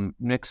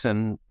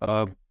 Nixon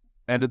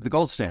ended the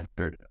gold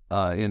standard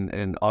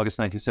in August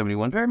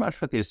 1971, very much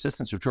with the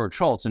assistance of George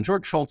Shultz. And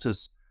George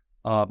Shultz's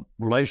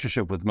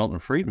relationship with Milton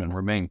Friedman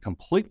remained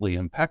completely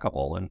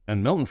impeccable,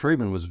 and Milton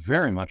Friedman was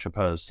very much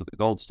opposed to the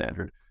gold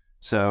standard.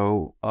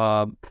 So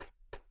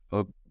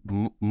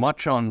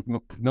much on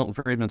Milton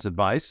Friedman's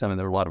advice, I mean,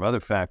 there were a lot of other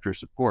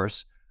factors, of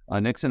course,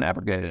 Nixon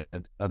abrogated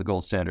the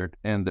gold standard,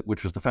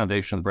 which was the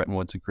foundation of the Bretton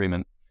Woods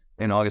Agreement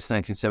in August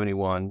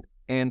 1971.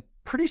 And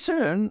pretty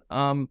soon,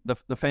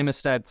 the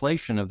famous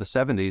stagflation of the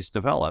 70s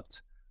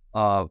developed.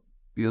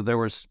 There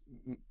was,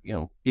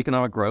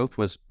 economic growth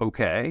was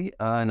okay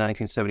in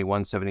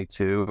 1971,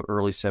 72,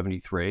 early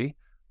 73.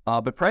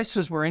 But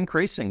prices were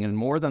increasing, and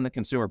more than the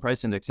Consumer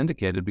Price Index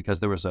indicated,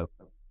 because there was a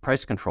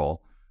price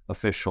control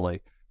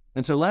officially.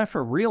 And so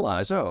Laffer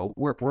realized,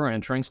 we're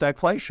entering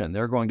stagflation.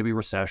 There are going to be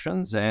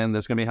recessions, and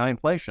there's going to be high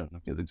inflation.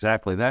 It's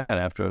exactly that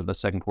after the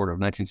second quarter of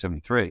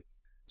 1973.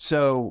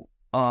 So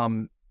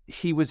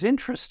he was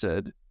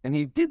interested, and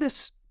he did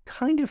this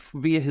kind of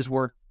via his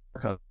work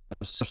with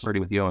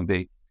the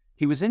OMB.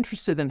 He was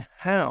interested in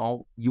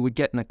how you would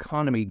get an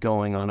economy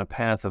going on a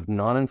path of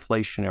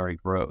non-inflationary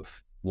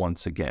growth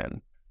once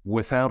again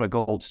without a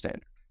gold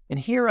standard. And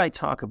here I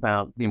talk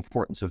about the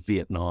importance of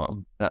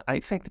Vietnam. I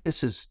think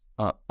this is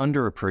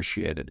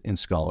underappreciated in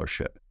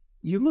scholarship.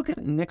 You look at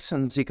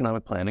Nixon's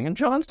economic planning and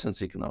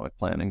Johnson's economic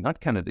planning, not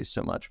Kennedy's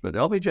so much, but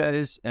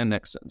LBJ's and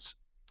Nixon's.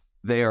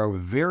 They are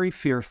very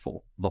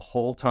fearful the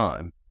whole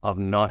time of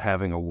not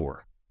having a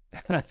war.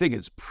 And I think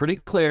it's pretty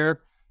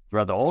clear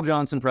throughout the whole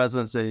Johnson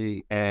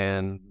presidency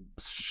and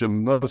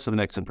most of the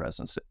Nixon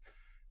presidency.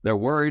 They're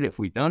worried, if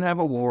we don't have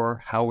a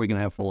war, how are we going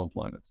to have full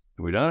employment?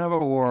 If we don't have a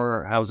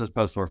war, how is this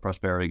post-war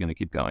prosperity going to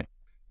keep going?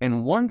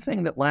 And one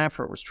thing that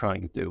Laffer was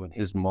trying to do in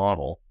his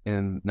model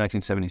in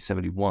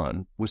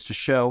 1970-71 was to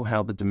show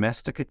how the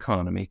domestic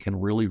economy can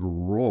really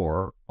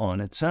roar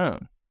on its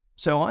own.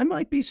 So I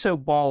might be so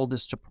bold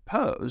as to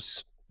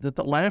propose that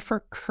the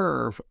Laffer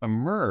curve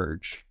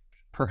emerged,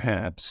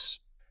 perhaps,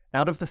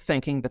 out of the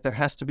thinking that there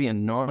has to be a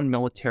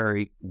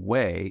non-military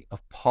way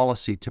of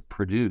policy to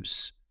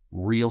produce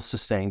real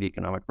sustained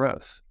economic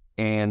growth.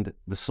 And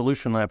the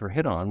solution Laffer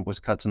hit on was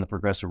cuts in the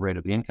progressive rate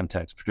of the income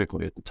tax,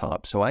 particularly at the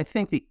top. So I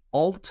think the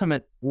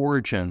ultimate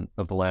origin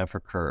of the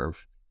Laffer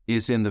curve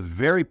is in the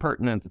very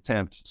pertinent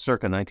attempt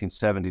circa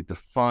 1970 to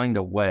find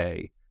a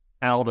way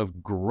out of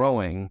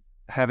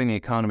having the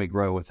economy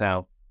grow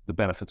without the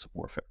benefits of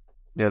warfare.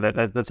 Yeah,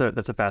 that's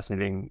a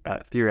fascinating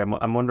theory.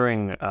 I'm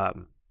wondering,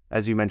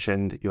 as you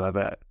mentioned, you have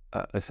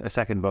a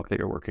second book that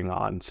you're working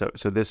on. So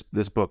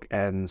this book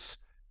ends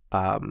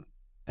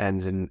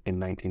in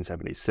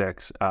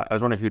 1976. I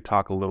was wondering if you'd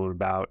talk a little bit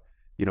about,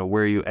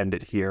 where you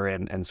ended here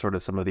and sort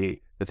of some of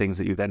the things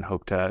that you then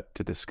hope to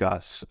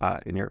discuss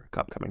in your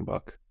upcoming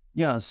book.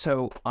 Yeah.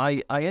 So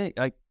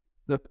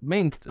the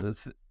main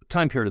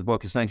time period of the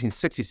book is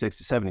 1966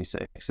 to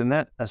 76, and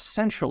that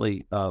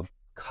essentially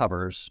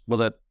covers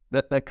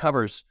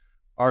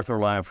Arthur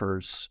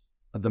Laffer's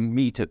the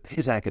meat of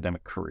his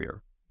academic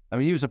career. I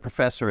mean, he was a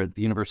professor at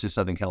the University of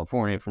Southern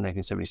California from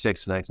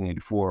 1976 to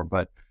 1984,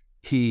 but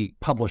he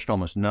published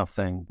almost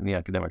nothing in the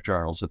academic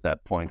journals at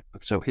that point.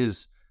 So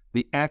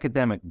the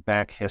academic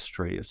back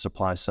history of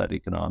supply side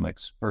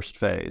economics, first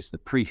phase, the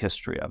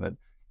prehistory of it,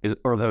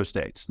 are those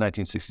dates,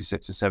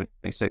 1966 to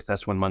 76.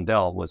 That's when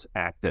Mundell was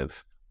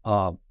active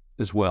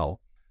as well.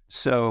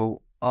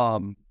 So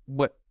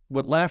what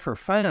Laffer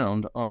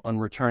found on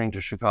returning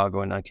to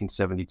Chicago in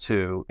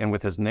 1972, and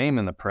with his name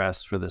in the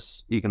press for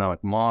this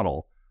economic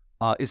model,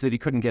 is that he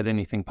couldn't get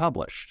anything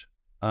published.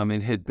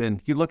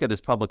 You look at his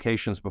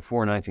publications before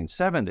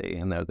 1970,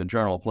 and the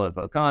Journal of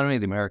Political Economy,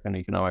 the American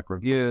Economic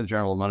Review, the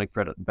Journal of Money,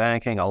 Credit, and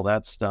Banking, all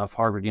that stuff,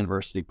 Harvard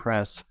University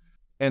Press.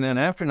 And then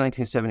after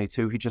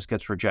 1972, he just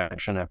gets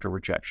rejection after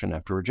rejection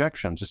after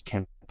rejection, just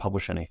can't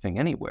publish anything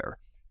anywhere.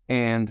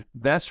 And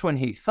that's when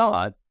he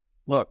thought,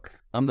 look,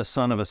 I'm the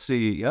son of a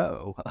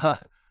CEO.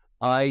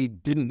 I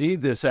didn't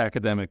need this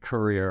academic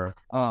career.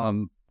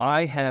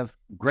 I have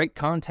great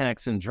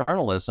contacts in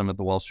journalism at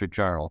the Wall Street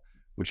Journal,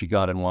 which he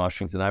got in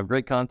Washington. I have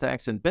great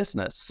contacts in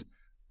business.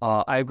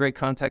 I have great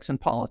contacts in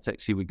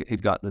politics.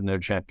 He'd gotten to know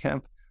Jack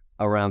Kemp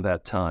around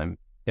that time,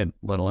 and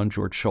let alone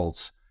George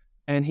Shultz.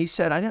 And he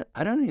said,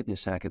 I don't need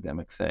this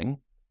academic thing.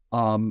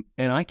 And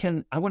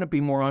I want to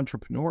be more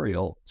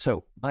entrepreneurial.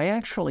 So I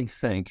actually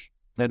think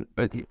that,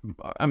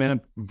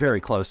 I'm very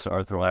close to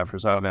Arthur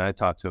Laffer. So I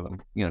talk to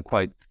him,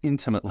 quite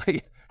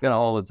intimately,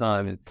 all the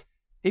time. And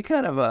he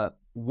kind of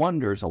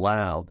wonders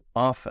aloud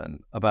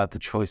often about the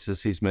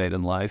choices he's made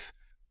in life.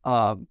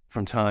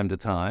 From time to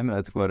time,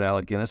 to quote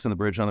Alec Guinness in The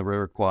Bridge on the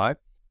River Kwai.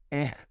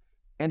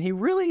 And he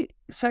really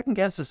second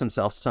guesses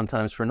himself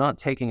sometimes for not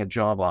taking a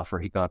job offer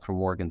he got from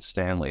Morgan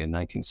Stanley in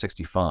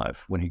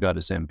 1965 when he got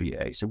his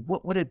MBA. He said,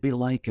 what would it be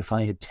like if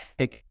I had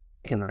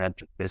taken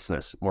that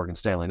business at Morgan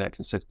Stanley in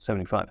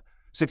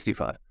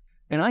 1965?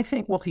 And I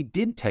think, he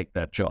did take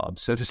that job,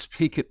 so to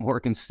speak, at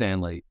Morgan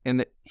Stanley,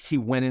 and that he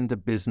went into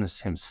business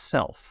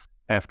himself.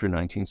 After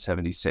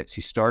 1976,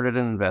 he started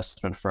an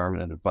investment firm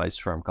and an advice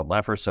firm called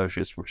Laffer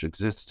Associates, which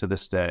exists to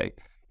this day.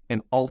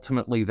 And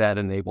ultimately, that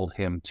enabled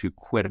him to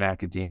quit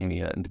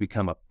academia and to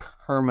become a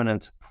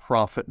permanent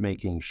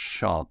profit-making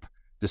shop,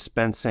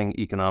 dispensing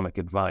economic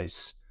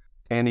advice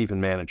and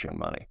even managing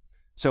money.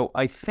 So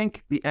I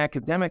think the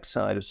academic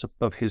side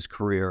of his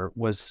career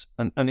was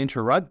an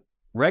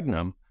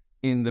interregnum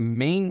in the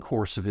main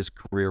course of his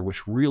career,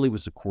 which really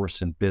was a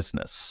course in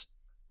business.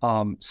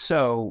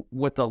 So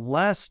what the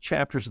last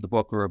chapters of the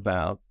book are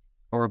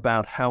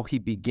about how he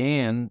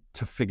began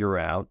to figure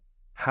out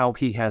how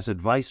he has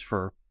advice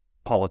for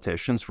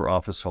politicians, for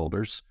office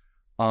holders,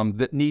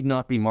 that need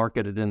not be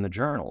marketed in the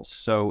journals.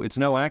 So it's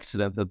no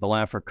accident that the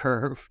Laffer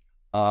curve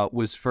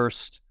was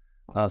first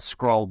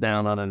scrawled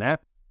down on a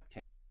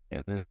napkin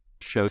and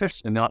showed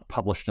and not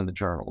published in the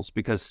journals,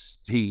 because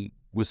he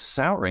was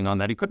souring on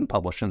that. He couldn't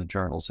publish in the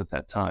journals at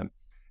that time.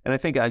 And I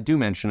think I do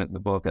mention it in the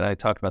book, and I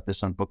talked about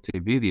this on Book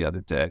TV the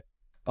other day,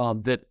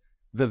 that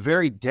the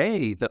very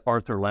day that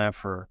Arthur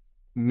Laffer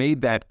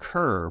made that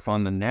curve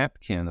on the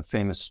napkin, a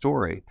famous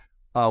story,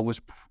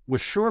 was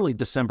surely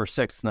December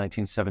 6th,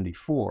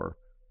 1974.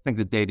 I think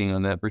the dating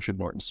on that, Richard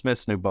Norton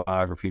Smith's new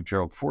biography of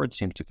Gerald Ford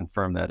seems to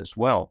confirm that as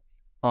well.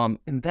 And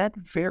that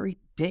very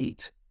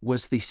date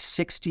was the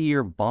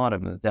 60-year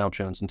bottom of the Dow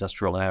Jones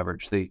Industrial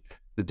Average. The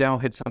Dow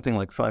hit something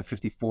like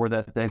 554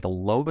 that day, the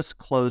lowest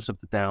close of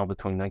the Dow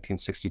between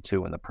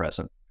 1962 and the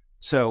present.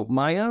 So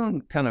my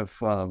own kind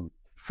of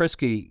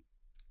frisky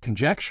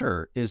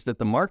conjecture is that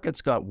the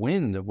markets got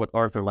wind of what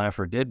Arthur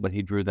Laffer did when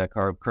he drew that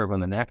curve on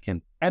the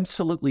napkin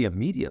absolutely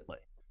immediately,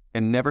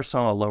 and never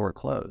saw a lower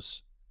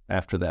close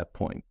after that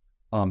point,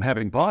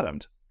 having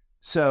bottomed.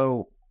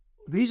 So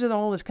these are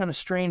all this kind of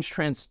strange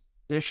transitions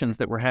transitions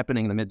that were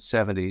happening in the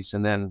mid-'70s,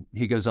 and then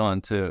he goes on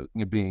to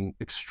being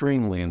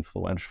extremely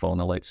influential in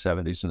the late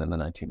 '70s and in the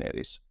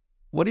 1980s.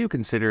 What do you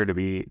consider to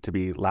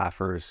be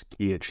Laffer's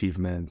key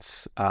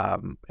achievements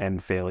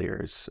and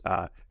failures?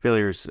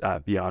 Failures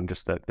beyond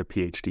just the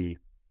PhD,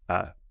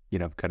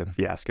 kind of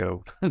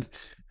fiasco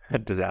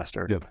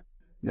disaster.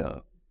 Yeah.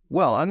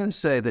 Well, I'm going to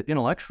say that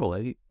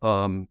intellectually,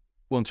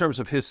 in terms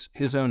of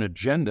his own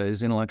agenda,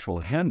 his intellectual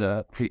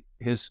agenda,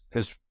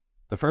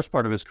 the first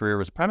part of his career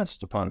was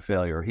premised upon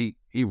failure.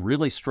 He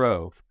really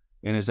strove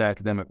in his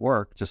academic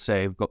work to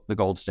save the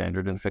gold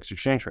standard and fixed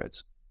exchange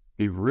rates.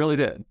 He really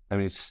did. I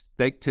mean, he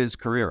staked his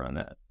career on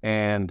that,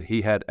 and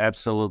he had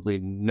absolutely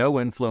no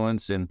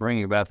influence in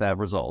bringing about that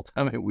result.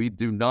 I mean, we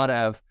do not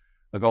have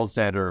a gold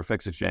standard or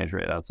fixed exchange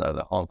rate outside of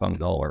the Hong Kong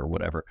dollar or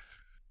whatever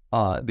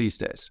these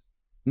days.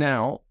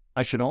 Now,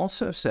 I should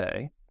also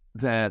say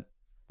that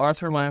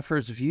Arthur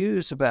Laffer's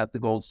views about the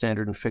gold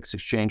standard and fixed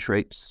exchange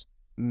rates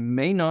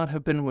may not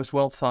have been as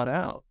well thought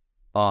out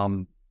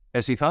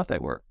as he thought they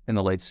were in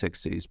the late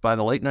 60s. By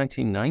the late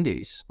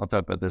 1990s, I'll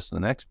talk about this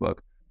in the next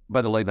book,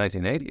 by the late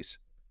 1980s,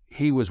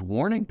 he was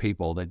warning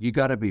people that you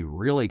got to be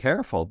really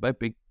careful, but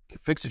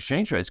fixed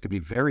exchange rates could be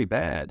very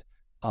bad.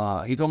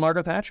 He told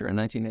Margaret Thatcher in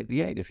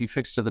 1988, if you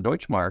fix to the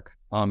Deutschmark,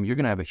 you're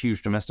going to have a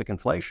huge domestic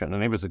inflation.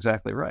 And he was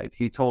exactly right.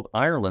 He told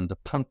Ireland to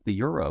punt the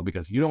euro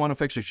because you don't want a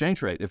fixed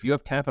exchange rate. If you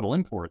have capital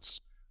imports,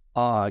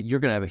 you're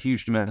going to have a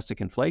huge domestic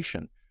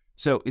inflation.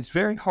 So it's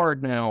very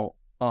hard now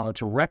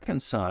to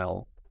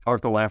reconcile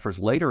Arthur Laffer's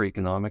later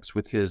economics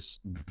with his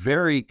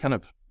very kind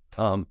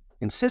of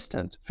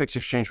insistent fixed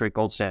exchange rate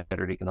gold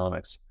standard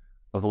economics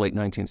of the late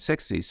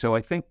 1960s. So I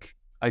think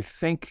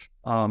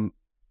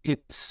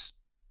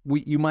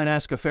you might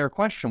ask a fair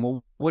question.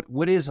 Well,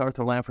 what is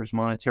Arthur Laffer's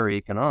monetary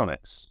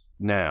economics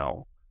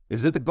now?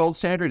 Is it the gold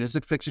standard? Is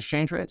it fixed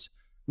exchange rates?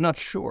 I'm not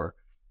sure.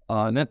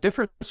 And that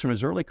differs from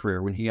his early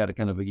career when he had a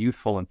kind of a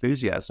youthful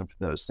enthusiasm for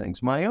those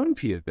things. My own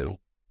view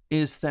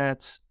is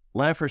that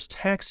Laffer's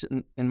tax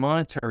and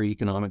monetary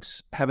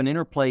economics have an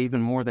interplay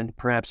even more than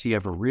perhaps he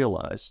ever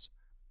realized.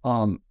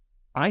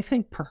 I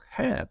think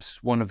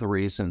perhaps one of the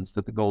reasons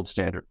that the gold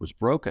standard was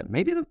broken,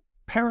 maybe the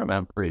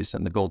paramount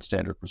reason the gold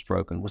standard was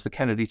broken, was the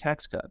Kennedy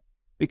tax cut.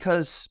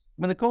 Because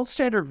when the gold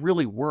standard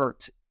really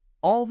worked,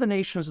 all the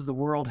nations of the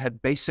world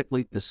had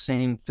basically the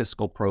same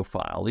fiscal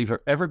profile. Either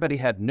everybody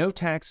had no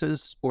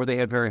taxes or they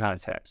had very high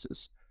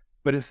taxes.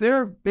 But if there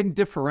are big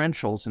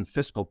differentials in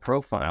fiscal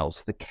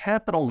profiles, the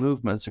capital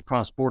movements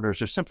across borders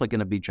are simply going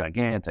to be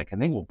gigantic,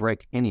 and they will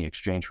break any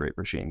exchange rate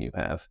regime you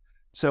have.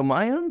 So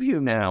my own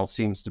view now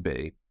seems to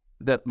be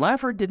that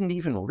Laffer didn't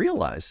even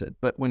realize it,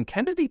 but when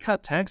Kennedy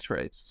cut tax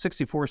rates,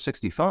 64,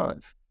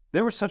 65,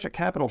 there was such a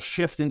capital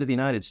shift into the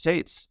United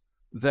States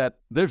that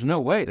there's no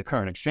way the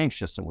current exchange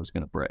system was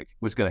going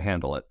to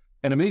handle it.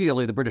 And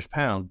immediately the British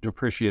pound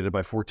depreciated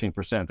by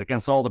 14%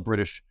 against all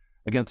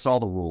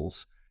the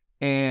rules.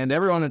 And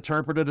everyone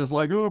interpreted it as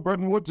like, oh,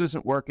 Bretton Woods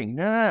isn't working.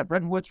 Nah,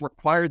 Bretton Woods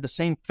required the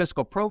same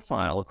fiscal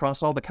profile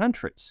across all the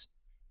countries.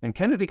 And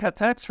Kennedy cut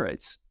tax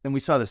rates. And we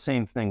saw the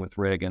same thing with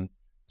Reagan.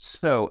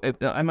 So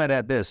I might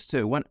add this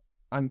too. When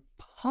I'm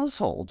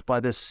puzzled by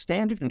this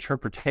standard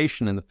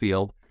interpretation in the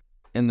field,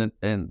 and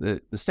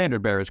the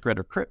standard bearer is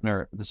Greta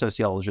Krippner, the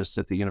sociologist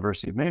at the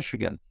University of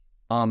Michigan,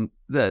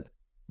 that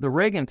the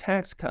Reagan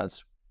tax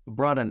cuts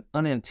brought an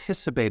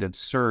unanticipated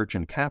surge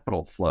in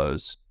capital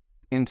flows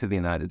into the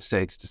United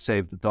States to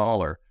save the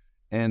dollar.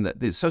 And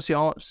the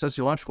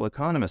sociological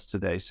economists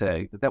today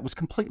say that was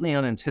completely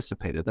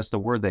unanticipated. That's the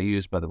word they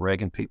use by the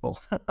Reagan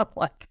people.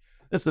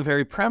 That's the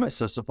very premise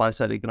of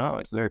supply-side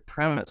economics, the very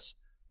premise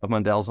of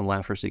Mundell's and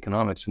Laffer's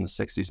economics from the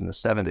 60s and the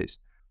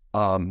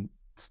 70s.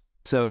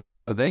 So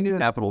they knew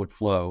capital would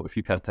flow if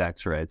you cut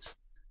tax rates.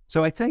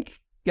 So I think,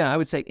 I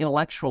would say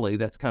intellectually,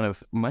 that's kind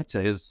of, I might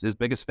say, his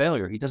biggest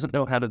failure. He doesn't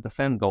know how to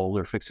defend gold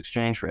or fixed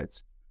exchange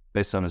rates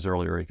based on his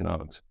earlier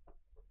economics.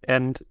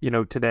 And,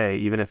 today,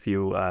 even if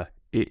you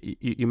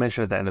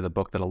mentioned at the end of the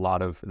book that a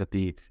lot of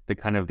the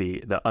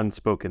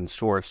unspoken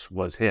source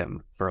was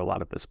him for a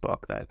lot of this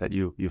book, that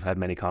you've had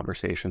many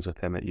conversations with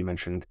him, that you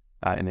mentioned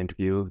in an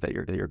interview that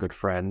you're good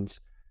friends.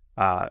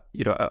 I'm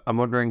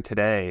wondering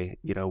today,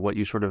 what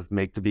you sort of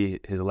make to be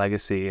his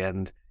legacy,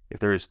 and if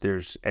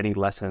there's any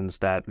lessons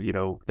that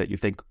you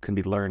think can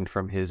be learned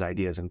from his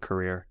ideas and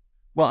career.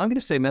 Well, I'm going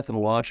to say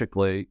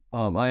methodologically,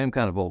 I am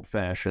kind of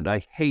old-fashioned.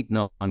 I hate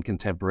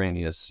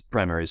non-contemporaneous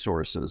primary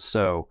sources.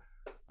 So,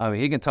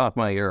 he can talk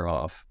my ear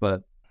off,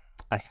 but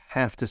I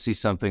have to see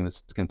something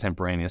that's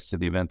contemporaneous to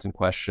the event in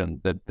question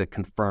that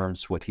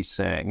confirms what he's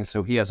saying. And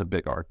so he has a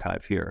big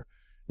archive here,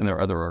 and there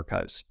are other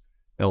archives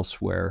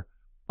elsewhere.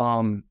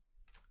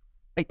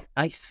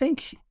 I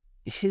think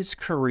his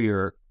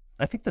career,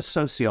 I think the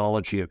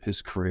sociology of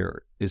his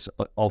career is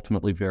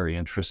ultimately very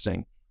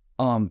interesting.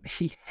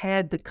 He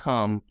had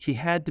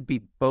to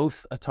be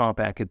both a top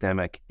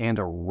academic and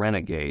a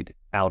renegade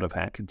out of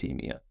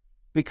academia.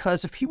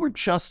 Because if he were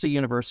just a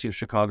University of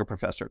Chicago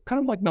professor, kind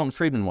of like Milton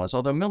Friedman was,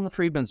 although Milton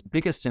Friedman's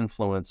biggest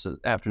influence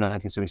after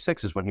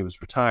 1976 is when he was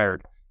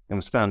retired and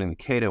was founding the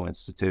Cato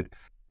Institute,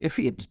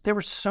 There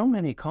were so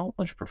many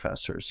college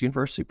professors,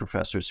 university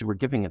professors who were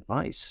giving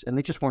advice, and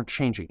they just weren't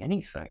changing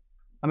anything.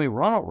 I mean,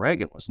 Ronald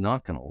Reagan was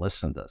not going to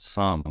listen to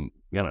some,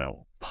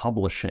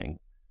 publishing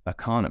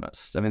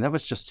economist. I mean, that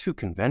was just too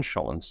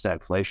conventional in the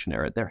stagflation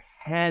era. There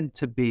had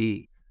to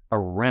be a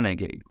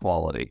renegade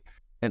quality.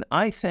 And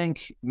I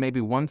think maybe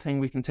one thing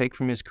we can take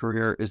from his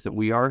career is that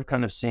we are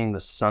kind of seeing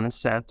the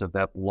sunset of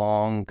that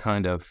long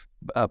kind of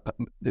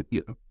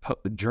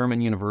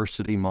German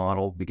university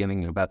model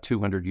beginning about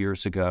 200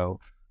 years ago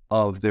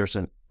of there's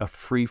a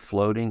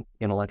free-floating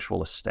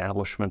intellectual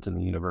establishment in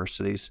the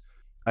universities.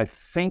 I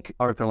think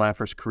Arthur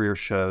Laffer's career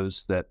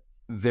shows that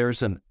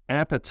there's an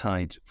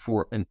appetite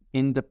for an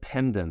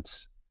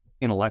independent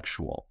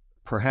intellectual,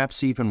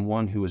 perhaps even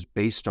one who is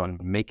based on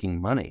making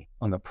money,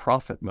 on the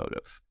profit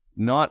motive,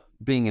 not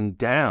being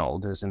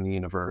endowed, as in the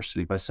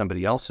university, by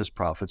somebody else's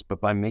profits,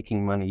 but by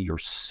making money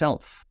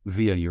yourself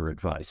via your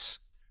advice.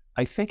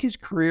 I think his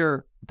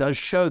career does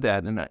show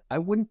that, and I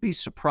wouldn't be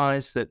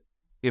surprised that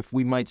if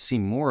we might see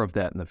more of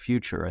that in the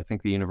future. I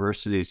think the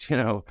universities,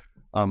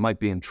 might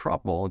be in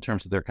trouble in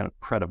terms of their kind of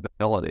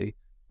credibility.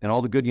 And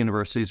all the good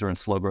universities are in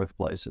slow growth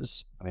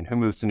places. I mean, who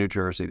moves to New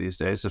Jersey these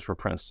days is where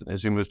Princeton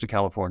is. Who moves to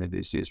California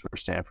these days where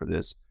Stanford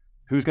is.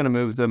 Who's going to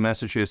move to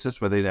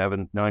Massachusetts where they have a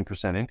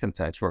 9% income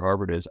tax where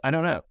Harvard is? I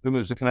don't know. Who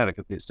moves to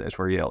Connecticut these days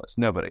where Yale is?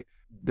 Nobody.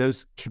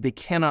 They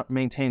cannot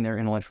maintain their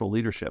intellectual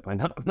leadership. I'm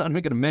not even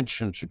going to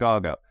mention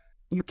Chicago.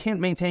 You can't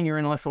maintain your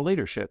intellectual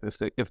leadership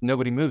if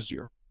nobody moves to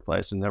your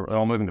place and they're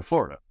all moving to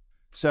Florida.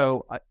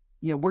 So,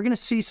 we're going to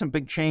see some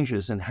big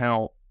changes in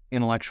how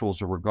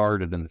intellectuals are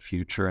regarded in the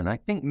future. And I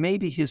think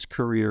maybe his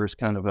career is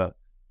kind of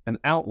an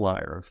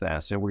outlier of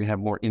that. So we're going to have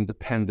more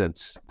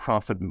independent,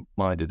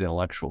 profit-minded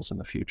intellectuals in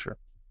the future.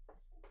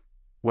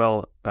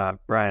 Well,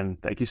 Brian,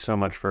 thank you so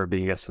much for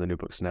being a guest on the New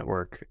Books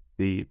Network.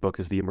 The book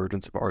is The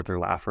Emergence of Arthur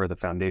Laffer, The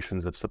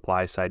Foundations of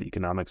Supply-Side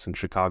Economics in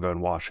Chicago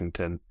and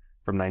Washington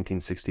from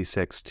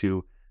 1966 to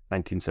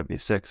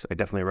 1976. I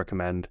definitely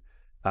recommend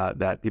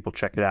that people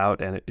check it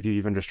out. And if you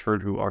even just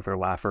heard who Arthur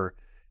Laffer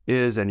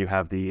is and you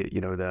have the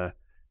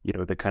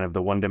kind of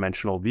the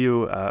one-dimensional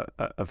view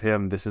of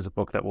him, this is a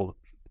book that will,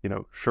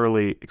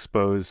 surely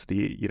expose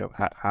the,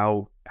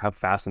 how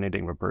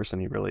fascinating of a person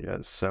he really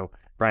is. So,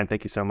 Brian,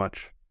 thank you so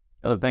much.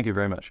 Thank you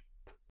very much.